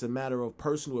now it's a matter of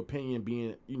personal opinion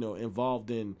being, involved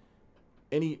in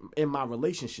my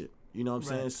relationship. You know what I'm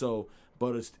saying? So,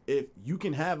 but if you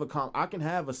can have I can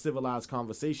have a civilized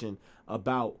conversation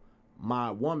about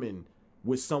my woman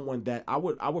with someone that I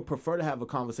would prefer to have a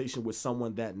conversation with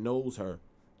someone that knows her,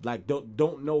 like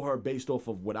don't know her based off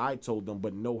of what I told them,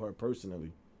 but know her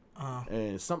personally.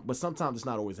 And sometimes it's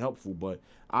not always helpful. But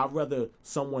I'd rather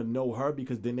someone know her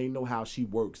because then they know how she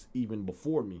works even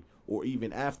before me or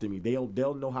even after me.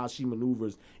 They'll know how she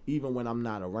maneuvers even when I'm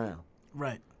not around.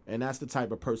 Right. And that's the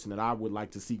type of person that I would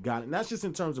like to see God. And that's just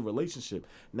in terms of relationship.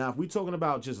 Now, if we're talking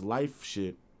about just life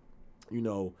shit, you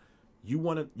know, you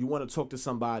want to talk to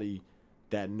somebody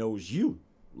that knows you,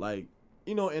 like,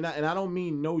 you know, and I don't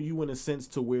mean know you in a sense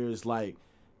to where it's like,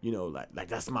 you know, like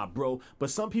that's my bro. But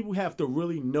some people have to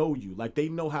really know you. Like, they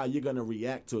know how you're gonna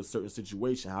react to a certain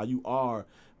situation, how you are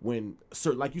when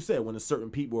certain, like you said, when there's certain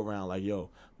people around. Like, yo,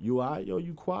 you all right? Yo,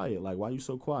 you quiet? Like, why you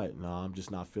so quiet? Nah, I'm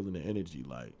just not feeling the energy.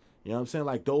 Like, you know what I'm saying?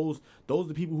 Like, those are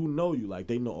the people who know you. Like,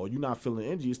 they know, oh, you're not feeling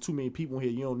the energy. It's too many people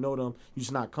here. You don't know them. You're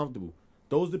just not comfortable.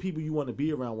 Those are the people you want to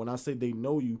be around. When I say they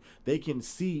know you, they can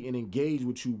see and engage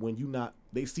with you when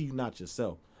they see you not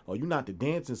yourself. Oh, you not the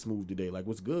dancing smooth today. Like,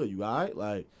 what's good? You all right?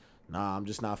 Like, nah, I'm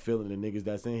just not feeling the niggas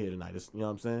that's in here tonight. You know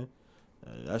what I'm saying?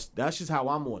 That's just how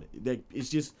I'm on it. It's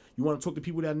just, you want to talk to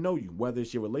people that know you, whether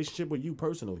it's your relationship or you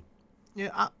personally.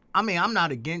 Yeah, I mean, I'm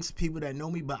not against people that know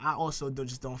me, but I also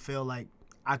just don't feel like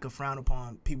I could frown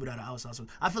upon people that are outside. So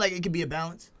I feel like it could be a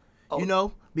balance, you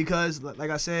know, because like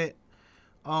I said,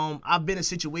 I've been in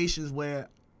situations where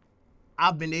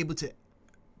I've been able to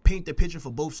paint the picture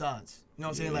for both sides. You know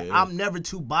what I'm saying? Like, I'm never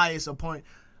too biased upon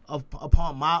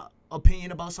my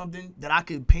opinion about something that I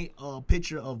could paint a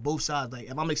picture of both sides. Like,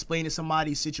 if I'm explaining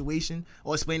somebody's situation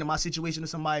or explaining my situation to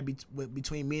somebody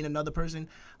between me and another person,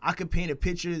 I could paint a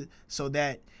picture so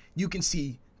that you can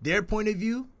see their point of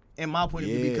view and my point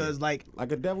of view, because like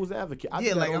a devil's advocate.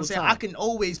 Like I'm saying, I can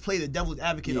always play the devil's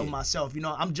advocate of myself. You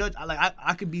know,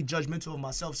 I could be judgmental of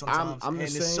myself sometimes, and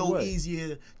it's so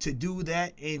easier to do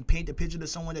that and paint the picture to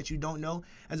someone that you don't know,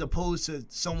 as opposed to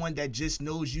someone that just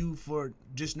knows you for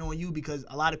just knowing you, because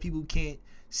a lot of people can't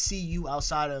see you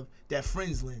outside of that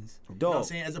friend's lens. You know what I'm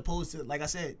saying? As opposed to, like I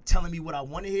said, telling me what I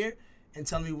want to hear and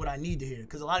telling me what I need to hear.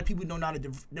 Because a lot of people don't know how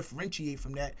to differentiate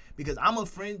from that. Because I'm a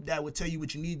friend that would tell you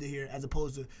what you need to hear as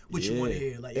opposed to what you want to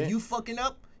hear. Like, if you fucking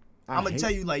up, I'm going to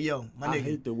tell you, like, yo, my nigga. I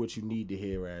hate the what you need to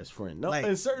hear as friend. No, like,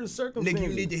 in certain circumstances. Nigga,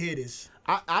 you need to hear this.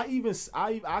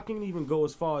 I can even go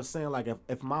as far as saying, like,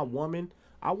 if my woman,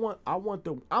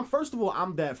 first of all,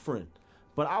 I'm that friend.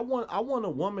 But I want a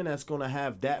woman that's gonna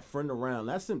have that friend around.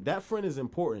 That friend is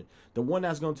important. The one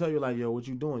that's gonna tell you, like, yo, what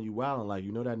you doing? You wilding? Like,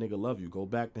 you know that nigga love you. Go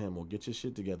back to him or get your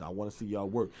shit together. I want to see y'all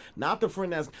work. Not the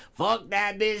friend that's, fuck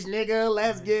that bitch, nigga.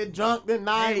 Let's get drunk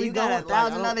tonight. Hey, you got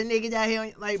 1,000 other niggas out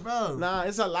here, like, bro. Nah,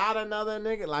 it's a lot of other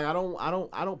niggas. Like, I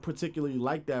don't particularly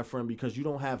like that friend, because you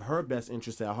don't have her best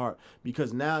interest at heart.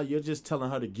 Because now you're just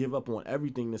telling her to give up on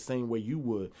everything the same way you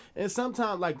would. And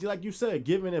sometimes, like you said,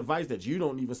 giving advice that you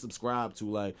don't even subscribe to.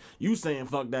 Like, you saying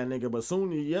fuck that nigga, but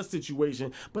soon in your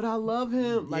situation, but I love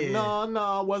him. Like,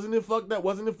 nah, wasn't it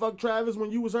fuck Travis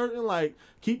when you was hurting? Like,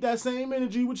 keep that same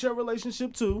energy with your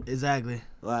relationship too. Exactly.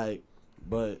 Like,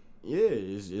 but yeah,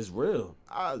 it's real.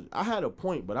 I had a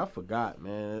point, but I forgot,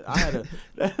 man.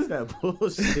 That's that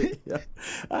bullshit.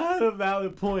 I had a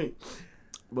valid point,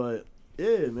 but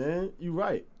yeah, man, you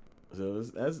right. So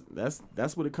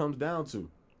that's what it comes down to.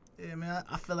 Yeah, man,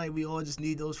 I feel like we all just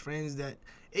need those friends that,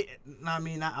 not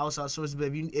outside sources, but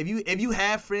if you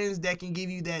have friends that can give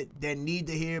you that need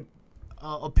to hear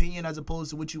opinion as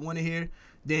opposed to what you want to hear,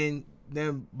 then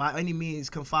by any means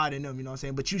confide in them, you know what I'm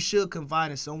saying? But you should confide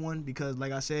in someone, because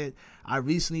like I said, I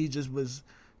recently just was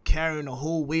carrying a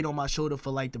whole weight on my shoulder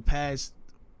for like the past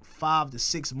 5 to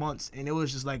 6 months, and it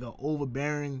was just like an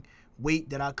overbearing weight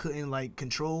that I couldn't like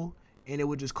control. And it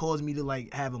would just cause me to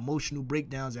like have emotional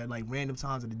breakdowns at like random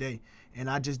times of the day, and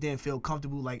I just didn't feel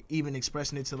comfortable like even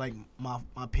expressing it to like my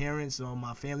parents or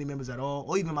my family members at all,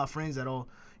 or even my friends at all,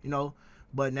 you know.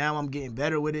 But now I'm getting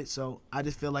better with it, so I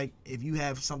just feel like if you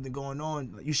have something going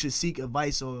on, you should seek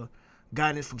advice or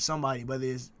guidance from somebody, whether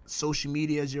it's social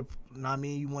media as you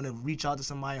want to reach out to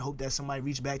somebody and hope that somebody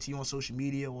reach back to you on social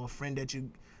media, or a friend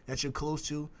that you're close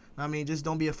to. Just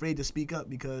don't be afraid to speak up,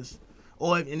 because,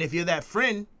 and if you're that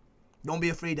friend, don't be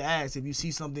afraid to ask if you see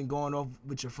something going off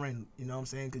with your friend. You know what I'm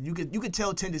saying? Because you could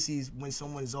tell tendencies when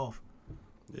someone is off.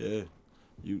 Yeah,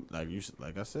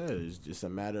 like I said, it's just a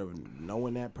matter of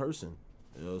knowing that person.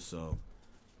 You know, so,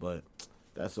 but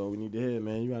that's all we need to hear,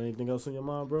 man. You got anything else on your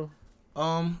mind, bro?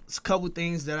 It's a couple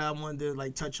things that I wanted to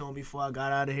like touch on before I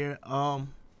got out of here.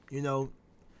 The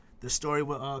story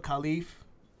with Khalif.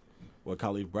 What,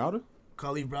 Khalif Browder?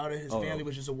 Khalif Browder, his family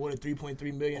was just awarded $3.3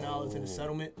 million in a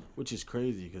settlement. Which is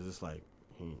crazy, because it's like,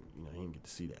 he didn't get to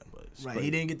see that, but it's right, crazy.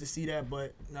 He didn't get to see that,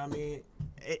 but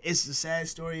it's a sad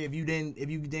story. If you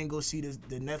didn't go see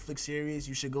the Netflix series,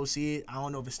 you should go see it. I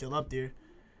don't know if it's still up there,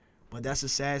 But that's a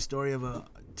sad story of a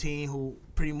teen who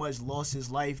pretty much lost his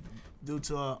life due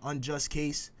to an unjust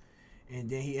case. And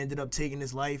then he ended up taking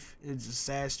his life. It's a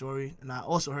sad story. And I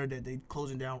also heard that they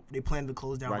plan to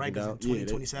close down Rikers in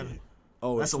 2027.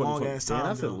 Oh, that's a long ass time.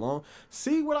 That's a long.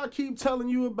 See what I keep telling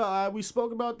you about? We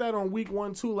spoke about that on week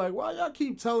 1 too. Like, why y'all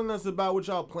keep telling us about what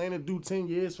y'all plan to do 10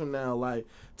 years from now? Like,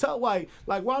 why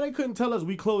they couldn't tell us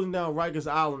we closing down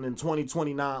Rikers Island in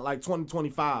 2029, like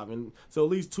 2025, and so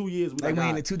at least 2 years. We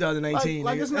in 2019.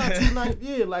 Like it's not 2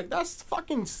 yeah, like that's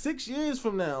fucking 6 years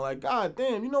from now. Like, god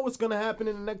damn, you know what's gonna happen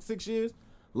in the next 6 years?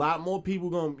 A lot more people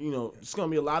gonna, it's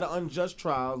gonna be a lot of unjust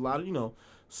trials, a lot of,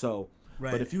 so.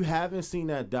 Right. But if you haven't seen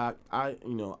that doc, I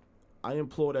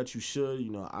implore that you should.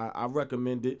 I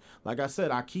recommend it. Like I said,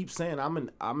 I keep saying I'm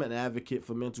an advocate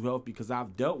for mental health because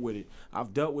I've dealt with it.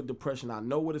 I've dealt with depression. I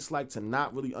know what it's like to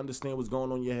not really understand what's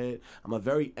going on in your head. I'm a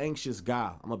very anxious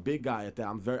guy. I'm a big guy at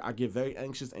that. I get very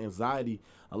anxious, anxiety.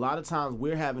 A lot of times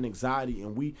we're having anxiety,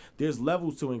 and there's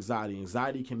levels to anxiety.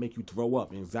 Anxiety can make you throw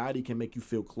up. Anxiety can make you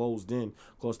feel closed in,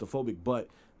 claustrophobic. But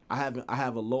I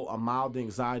have a mild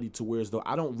anxiety to where as though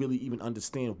I don't really even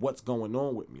understand what's going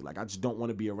on with me. Like, I just don't want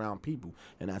to be around people,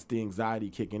 and that's the anxiety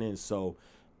kicking in. So,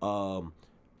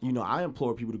 I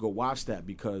implore people to go watch that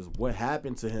because what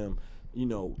happened to him,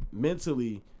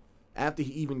 mentally, after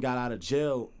he even got out of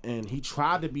jail, and he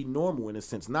tried to be normal in a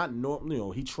sense, not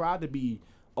normal, he tried to be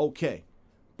okay.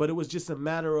 But it was just a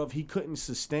matter of he couldn't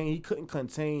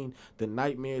contain the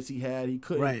nightmares he had. He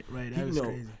couldn't. Right. That was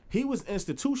crazy. He was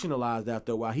institutionalized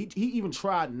after a while. He even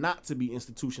tried not to be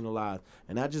institutionalized,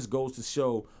 and that just goes to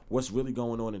show what's really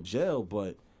going on in jail.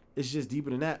 But it's just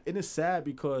deeper than that. And it's sad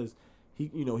because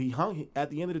he hung. At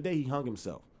the end of the day, he hung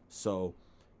himself. So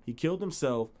he killed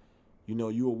himself.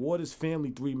 You award his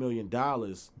family $3 million.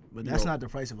 But that's not the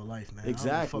price of a life, man. Exactly.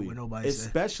 I don't fuck with nobody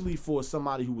especially for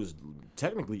somebody who was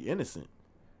technically innocent.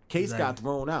 Case got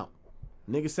thrown out.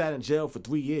 Nigga sat in jail for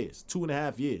 3 years,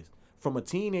 2.5 years. From a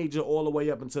teenager all the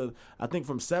way up until, I think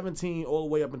from 17 all the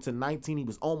way up until 19, he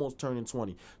was almost turning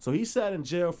 20. So he sat in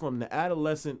jail from the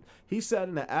adolescent,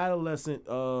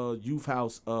 youth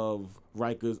house of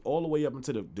Rikers all the way up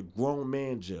into the grown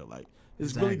man jail. Like,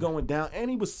 it's really going down. And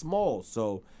he was small.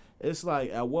 So it's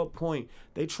like, at what point,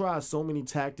 they tried so many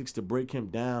tactics to break him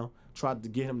down. Tried to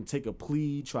get him to take a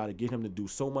plea, try to get him to do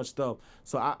so much stuff.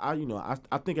 So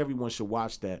I think everyone should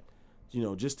watch that,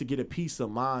 just to get a peace of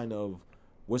mind of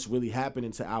what's really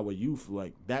happening to our youth.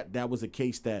 Like that was a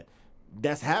case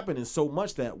that's happening so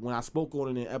much that when I spoke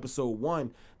on it in episode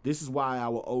 1, this is why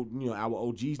our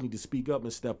OGs need to speak up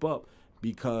and step up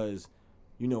because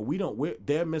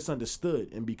they're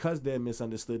misunderstood, and because they're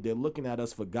misunderstood, they're looking at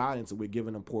us for guidance, and we're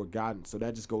giving them poor guidance. So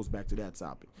that just goes back to that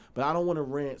topic. But I don't want to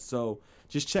rant, so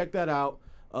just check that out.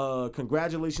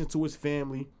 Congratulations to his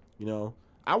family.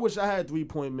 I wish I had 3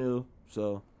 Mill,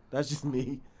 so that's just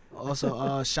me.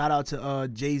 Also, shout out to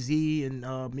Jay-Z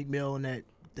and Meek Mill and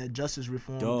that justice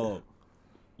reform. Dog.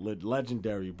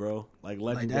 Legendary, bro. Like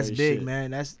legendary. Like, that's big, shit.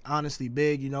 Man. That's honestly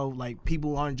big. Like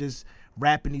people aren't just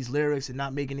rapping these lyrics and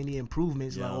not making any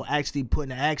improvements, or actually putting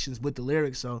the actions with the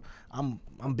lyrics. So I'm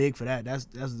big for that. That's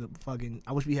the fucking.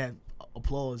 I wish we had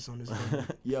applause on this.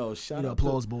 Yo, shout out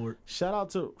applause board. Shout out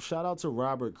to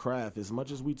Robert Kraft. As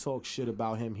much as we talk shit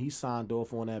about him, he signed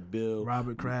off on that bill.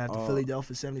 Robert Kraft, the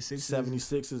Philadelphia 76ers.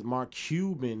 76ers. Mark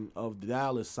Cuban of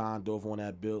Dallas signed off on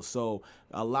that bill. So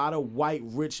a lot of white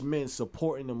rich men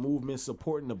supporting the movement,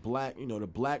 supporting the black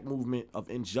movement of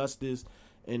injustice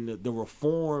and the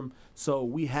reform. So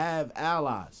we have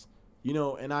allies.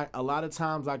 And a lot of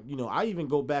times I even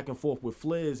go back and forth with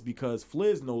Fliz because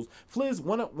Fliz knows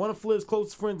one of Fliz's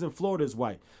closest friends in Florida is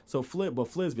white. So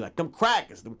Fliz be like, them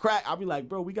crackers. I'll be like,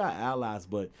 bro, we got allies,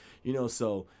 but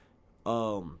so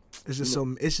it's just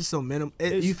so minimum.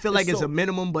 You feel like it's a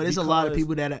minimum, but it's a lot of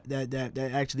people that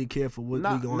actually care for what we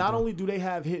going through. Not only do they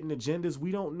have hidden agendas,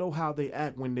 we don't know how they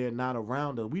act when they're not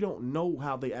around us. We don't know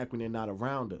how they act when they're not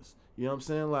around us. You know what I'm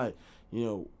saying? Like,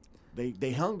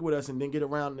 They hung with us and then get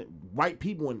around white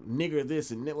people and nigger this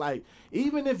and like,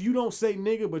 even if you don't say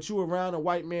nigger but you around a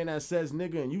white man that says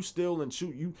nigger and you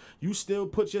still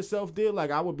put yourself there,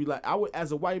 like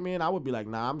as a white man I would be like,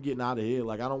 nah, I'm getting out of here.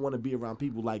 Like, I don't want to be around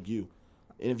people like you.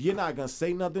 And if you're not gonna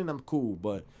say nothing, I'm cool.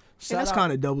 But that's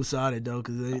kind of double-sided though,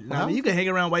 because you can hang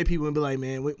around white people and be like,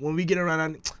 man, when we get around,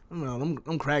 I don't know,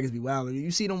 them crackers be wild. You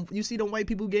see them white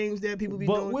people games that people be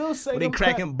doing. We'll say they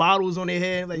cracking bottles on their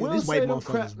head. Like, this white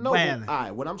motherfuckers wilding. All right,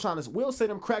 what I'm trying to say, we'll say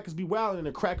them crackers be wilding in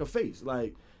a cracker face.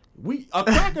 Like, a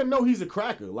cracker know he's a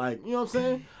cracker. Like, you know what I'm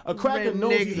saying? A cracker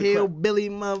knows he's a cracker. Hillbilly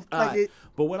motherfucker. Right.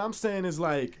 But what I'm saying is,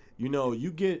 like,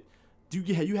 you get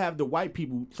you have the white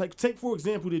people. Like, take for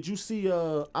example, did you see?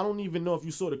 I don't even know if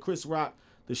you saw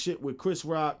the shit with Chris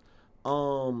Rock,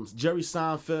 Jerry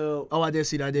Seinfeld. Oh, I did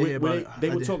see that. I did hear about it. They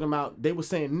were talking about, they were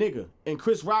saying nigga, and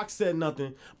Chris Rock said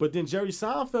nothing, but then Jerry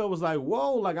Seinfeld was like,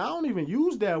 whoa, like, I don't even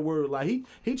use that word. Like,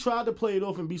 he tried to play it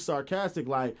off and be sarcastic,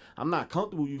 like, I'm not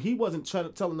comfortable with you. He wasn't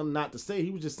telling them not to say it.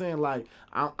 He was just saying, like,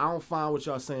 I don't find what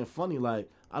y'all saying funny. Like,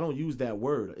 I don't use that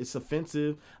word. It's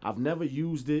offensive. I've never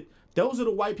used it. Those are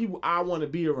the white people I want to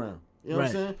be around. You know what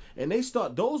I'm saying? And they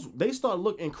start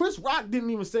looking, and Chris Rock didn't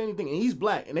even say anything, and he's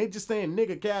black, and they just saying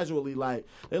nigga casually, like,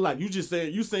 they're like, you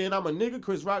saying I'm a nigga?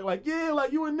 Chris Rock like, yeah,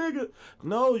 like, you a nigga.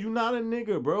 No, you not a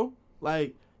nigga, bro.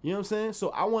 Like, you know what I'm saying? So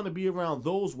I want to be around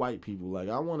those white people. Like,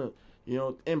 I want to, you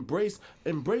know, embrace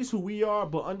who we are,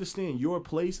 but understand your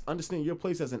place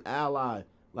as an ally.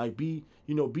 Like, be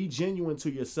genuine to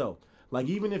yourself. Like,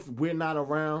 even if we're not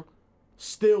around,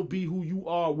 still be who you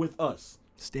are with us.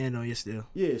 Stand on your still.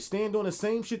 Yeah, stand on the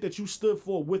same shit that you stood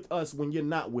for with us when you're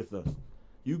not with us.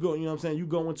 You go, you know what I'm saying? You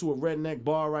go into a redneck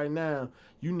bar right now,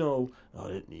 you know,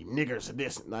 oh, these niggers are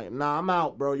this. Like, nah, I'm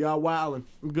out, bro. Y'all wildin'.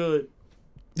 I'm good.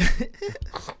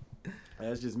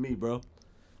 That's just me, bro.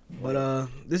 But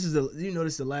this is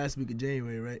the last week of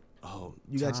January, right? Oh,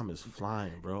 time is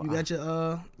flying, bro. You got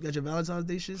your Valentine's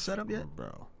Day shit set up yet?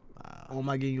 Bro. Or am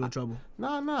I getting you in trouble?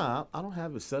 Nah. I don't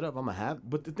have it set up.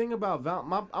 But the thing about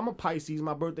I'm a Pisces.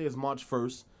 My birthday is March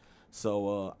 1st.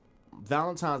 So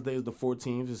Valentine's Day is the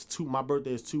 14th. My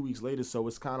birthday is 2 weeks later. So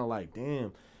it's kind of like,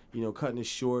 damn, you know, cutting it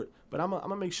short. But I'm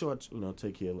gonna make sure I,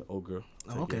 take care of the old girl.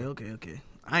 Okay.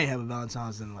 I ain't have a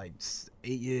Valentine's in like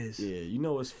 8 years. Yeah, you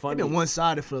know it's funny. I've been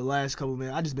one-sided for the last couple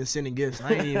minutes. I just been sending gifts.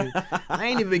 I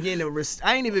ain't even begin to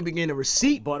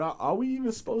receipt. But are we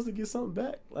even supposed to get something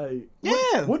back? Like,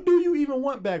 yeah. What do you even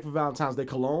want back for Valentine's Day?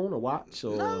 Cologne or watch?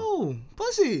 Or? No,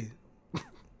 pussy. That's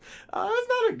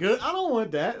not a good. I don't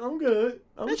want that. I'm good.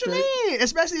 What you mean?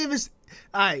 Especially if it's.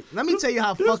 All right, let me tell you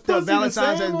how fucked up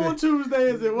Valentine's has been. On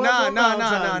Tuesday as it was on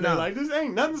Valentine's Day. Like, this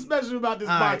ain't nothing special about this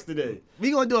box today.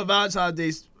 We gonna do a Valentine's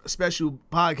Day special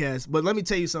podcast, but let me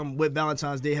tell you something. What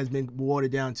Valentine's Day has been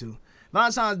watered down to.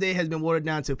 Valentine's Day has been watered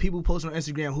down to people posting on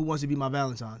Instagram who wants to be my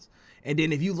Valentine's. And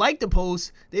then if you like the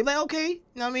post, they be like, okay, you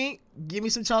know what I mean? Give me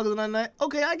some chocolate on that.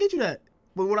 Okay, I get you that.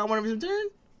 But what I want in return?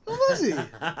 What was it?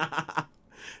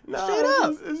 Straight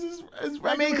up. It's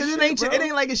I mean, because it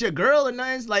ain't like it's your girl or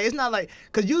nothing. It's not like,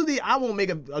 because usually I won't make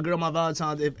a girl my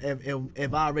Valentine's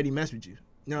if I already mess with you.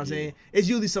 You know what I'm saying? It's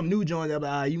usually some new joint that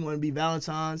like, you want to be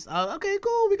Valentine's. Okay,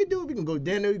 cool. We can go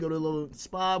dinner. We go to a little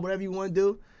spa, whatever you want to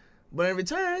do. But in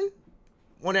return,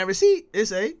 on that receipt, it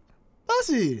say,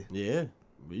 pussy. Yeah,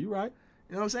 but you right.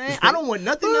 You know what I'm saying? I don't want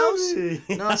nothing else. You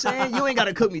know what I'm saying? You ain't got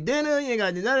to cook me dinner. You ain't got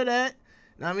to do none of that.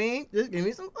 You know what I mean? Just give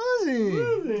me some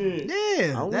pussy.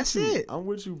 Yeah, that's it. I'm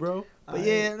with you, bro. But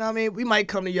yeah, you know what I mean? We might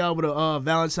come to y'all with a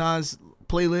Valentine's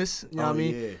playlist. You know what I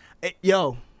mean? Yeah. Hey,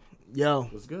 yo.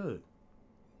 What's good?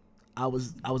 I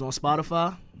was on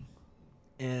Spotify,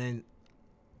 and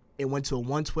it went to a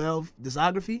 112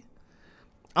 discography.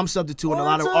 I'm substituting a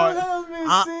lot of R.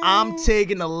 I'm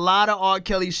taking a lot of R.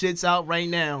 Kelly shits out right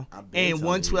now, and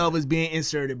 112 is being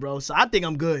inserted, bro. So I think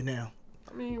I'm good now.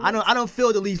 I don't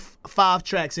feel the least 5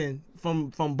 tracks in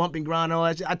from Bump and Grind and all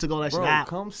that shit. I took all that shit out.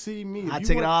 Come see me. I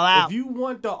took it all out. If you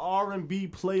want the R&B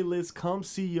playlist, come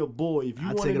see your boy. If you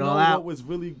want to know what was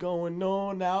really going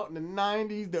on out in the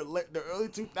 90s, the early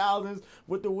 2000s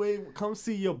with the wave, come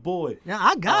see your boy. Yeah,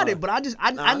 I got it, but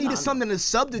I needed something to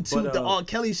substitute the R.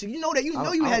 Kelly shit. You know that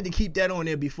you had to keep that on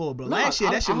there before, bro. Last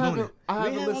year that shit was on there. I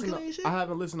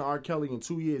haven't listened to R. Kelly in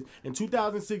 2 years. In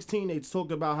 2016, they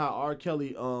talked about how R.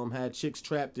 Kelly had chicks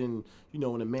trapped in in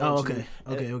a mansion. Oh,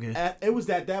 okay. It was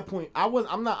at that point. I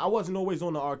wasn't always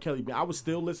on the R. Kelly. I was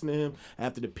still listening to him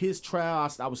after the Piss trial.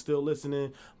 I was still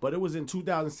listening, but it was in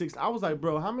 2006. I was like,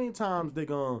 bro, how many times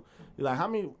how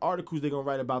many articles they gonna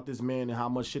write about this man and how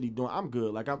much shit he doing? I'm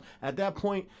good. Like, I'm at that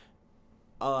point.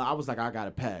 I was like, I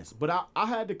gotta pass. But I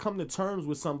had to come to terms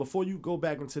with something before you go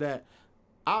back into that.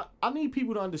 I need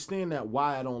people to understand that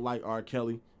why I don't like R.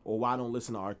 Kelly or why I don't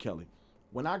listen to R. Kelly.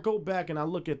 When I go back and I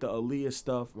look at the Aaliyah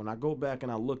stuff, when I go back and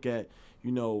I look at,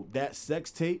 that sex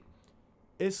tape,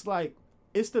 it's like,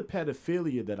 it's the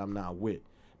pedophilia that I'm not with.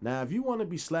 Now, if you want to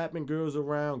be slapping girls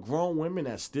around, grown women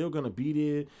that's still going to be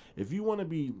there, if you want to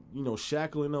be,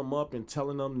 shackling them up and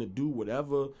telling them to do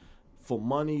whatever for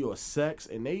money or sex,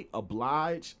 and they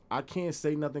oblige, I can't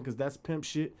say nothing because that's pimp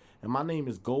shit. And my name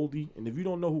is Goldie. And if you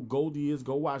don't know who Goldie is,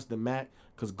 go watch The Mac,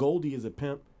 because Goldie is a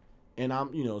pimp. And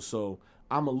I'm, so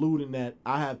I'm alluding that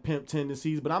I have pimp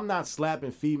tendencies, but I'm not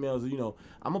slapping females.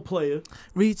 I'm a player.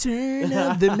 Return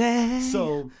of the Mac.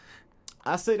 So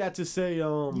I say that to say,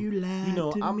 You lied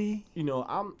to me.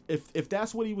 If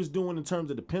that's what he was doing in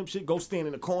terms of the pimp shit, go stand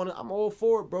in the corner. I'm all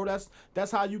for it, bro.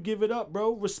 That's how you give it up,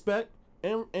 bro. Respect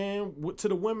and to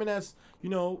the women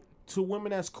to women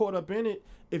that's caught up in it.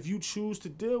 If you choose to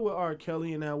deal with R.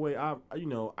 Kelly in that way,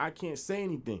 I can't say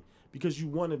anything because you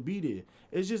want to be there.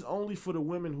 It's just only for the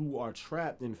women who are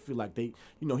trapped and feel like they,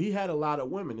 he had a lot of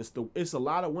women. It's a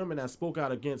lot of women that spoke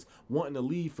out against wanting to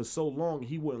leave for so long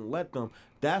he wouldn't let them.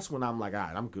 That's when I'm like, all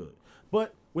right, I'm good.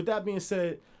 But with that being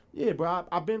said, yeah, bro,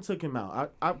 I've been took him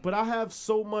out. But I have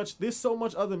so much. There's so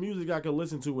much other music I could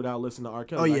listen to without listening to R.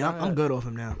 Kelly. Oh yeah, I'm good off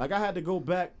him now. Like I had to go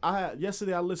back.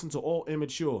 Yesterday I listened to all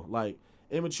Immature. Like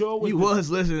Immature was. You was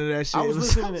listening to that shit. I was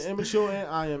listening to Immature, and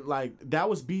I am like that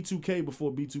was B2K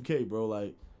before B2K, bro.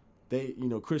 Like they,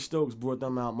 Chris Stokes brought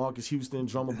them out. Marcus Houston,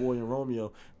 Drummer Boy, and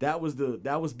Romeo. That was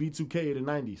B2K of the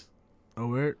 '90s. Oh,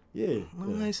 word? Yeah. All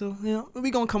right, so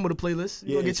we gonna come with a playlist.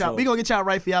 We Yeah, gonna get y'all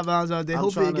right for y'all vibes out there.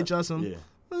 Hopefully, get y'all some. Yeah.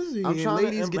 I'm trying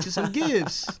ladies, get you some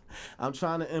gifts. I'm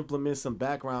trying to implement some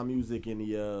background music in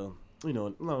the,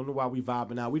 while we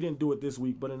vibing out. We didn't do it this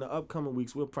week, but in the upcoming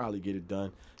weeks, we'll probably get it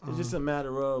done. It's just a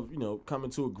matter of, coming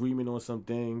to agreement on some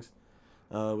things.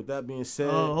 With that being said.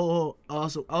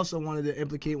 Also wanted to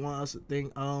implicate one other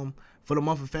thing. For the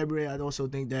month of February, I also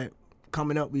think that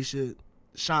coming up, we should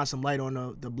shine some light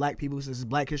on the black people since it's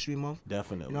Black History Month.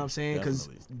 Definitely. You know what I'm saying? Because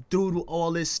due to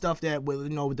all this stuff that with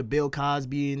the Bill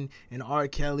Cosby and R.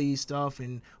 Kelly stuff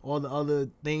and all the other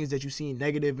things that you see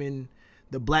negative in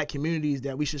the black communities,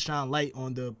 that we should shine light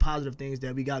on the positive things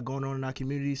that we got going on in our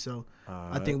community. So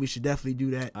I think we should definitely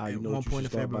do that at one point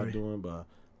in February.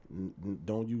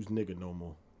 Don't use nigga no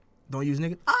more. Don't use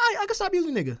nigga? I can stop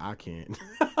using nigga. I can't.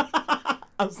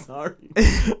 I'm sorry.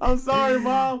 I'm sorry,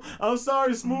 Mom. I'm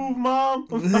sorry, Smooth Mom.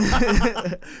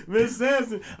 Miss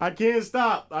Sampson, I can't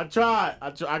stop. I tried.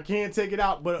 I can't take it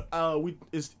out, but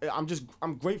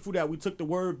I'm grateful that we took the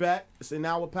word back. It's in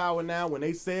our power now. When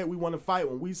they say it, we want to fight.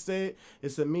 When we say it,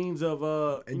 it's a means of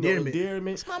endearment.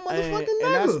 It's my motherfucking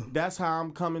nigga. And that's how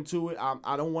I'm coming to it.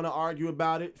 I don't want to argue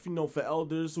about it. For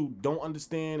elders who don't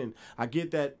understand, and I get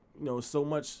that so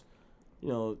much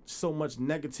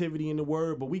negativity in the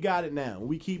word, but we got it now.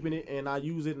 We keeping it, and I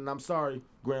use it, and I'm sorry,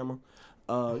 Grandma.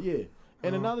 Yeah.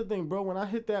 And another thing, bro, when I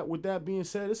hit that, with that being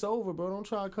said, it's over, bro. Don't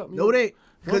try to cut me off.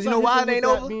 Because you know why it ain't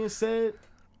over? That being said,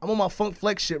 I'm on my Funk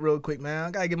Flex shit real quick, man.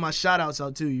 I got to give my shout-outs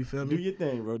out, too, you feel me? Do your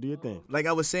thing, bro. Do your thing. Like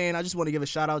I was saying, I just want to give a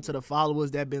shout-out to the followers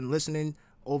that have been listening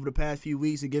over the past few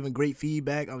weeks and giving great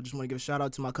feedback. I just want to give a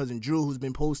shout-out to my cousin Drew, who's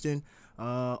been posting.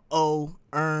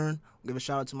 Earn. Give a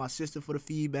shout-out to my sister for the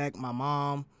feedback, my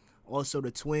mom. Also the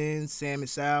twins, Sam and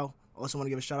Sal. Also want to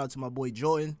give a shout out to my boy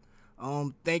Jordan.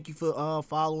 Thank you for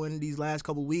following these last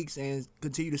couple weeks and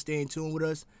continue to stay in tune with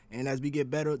us. And as we get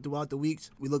better throughout the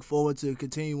weeks, we look forward to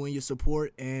continuing your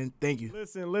support, and thank you.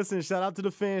 Listen, shout out to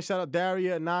the fans. Shout out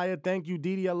Daria, Anaya. Thank you,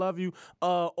 Didi. I love you.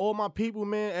 All my people,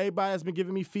 man. Everybody has been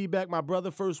giving me feedback. My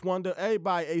brother, First Wonder.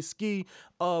 Everybody, Ski.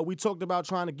 We talked about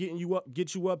trying to get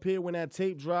you up here when that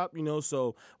tape drop,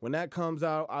 so when that comes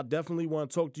out, I definitely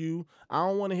want to talk to you. I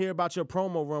don't want to hear about your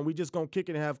promo run. We just gonna kick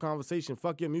it and have conversation.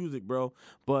 Fuck your music, bro.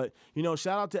 But,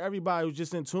 shout out to everybody who's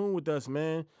just in tune with us,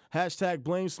 man. Hashtag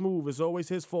blame Smooth. It's always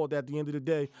his fault at the end of the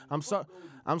day. I'm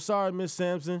sorry, Miss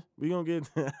Sampson. We gonna get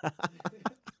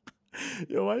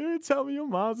Yo, why you didn't tell me your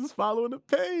mom's is following the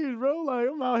page, bro? Like,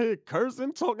 I'm out here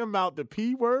cursing, talking about the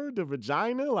P word, the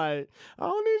vagina. Like, I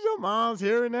don't need your mom's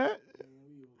hearing that.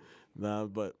 Nah,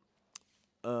 but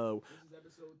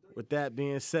with that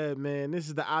being said, man, this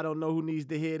is the I Don't Know Who Needs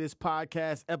to Hear This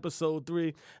podcast, episode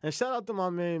 3. And shout out to my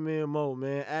man Mo,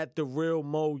 man, at The Real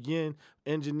Mo Yin,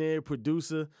 engineer,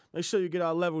 producer. Make sure you get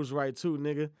our levels right, too,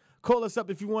 nigga. Call us up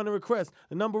if you want to request.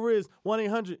 The number is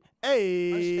 1-800-AY.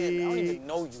 I don't even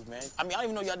know you, man. I don't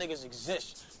even know y'all niggas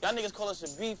exist. Y'all niggas call us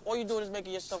a beef. All you doing is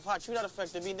making yourself hot. You not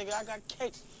affecting me, nigga. I got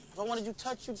cake. If I wanted you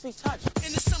touched, you'd be touched.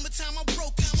 In the summertime, I'm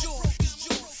broken jaw.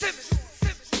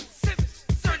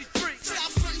 33.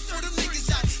 Stop frontin' for them niggas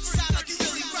out. Sound like you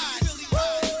really ride.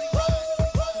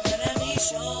 Let me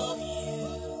show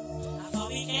you how far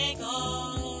we can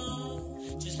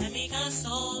go. Just let me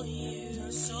console you.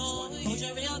 Hold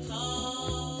you real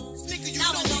close. Nigga, you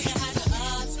now I know you had the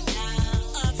ups and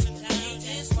downs in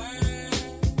this world.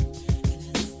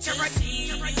 Get right.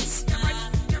 I'm gonna do it like this. I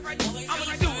like the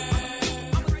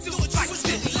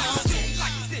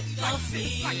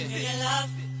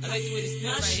way this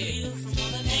feels right here.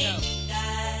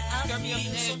 Turn me up the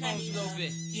headphones a little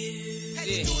bit.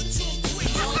 Hey, do it too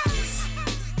quick.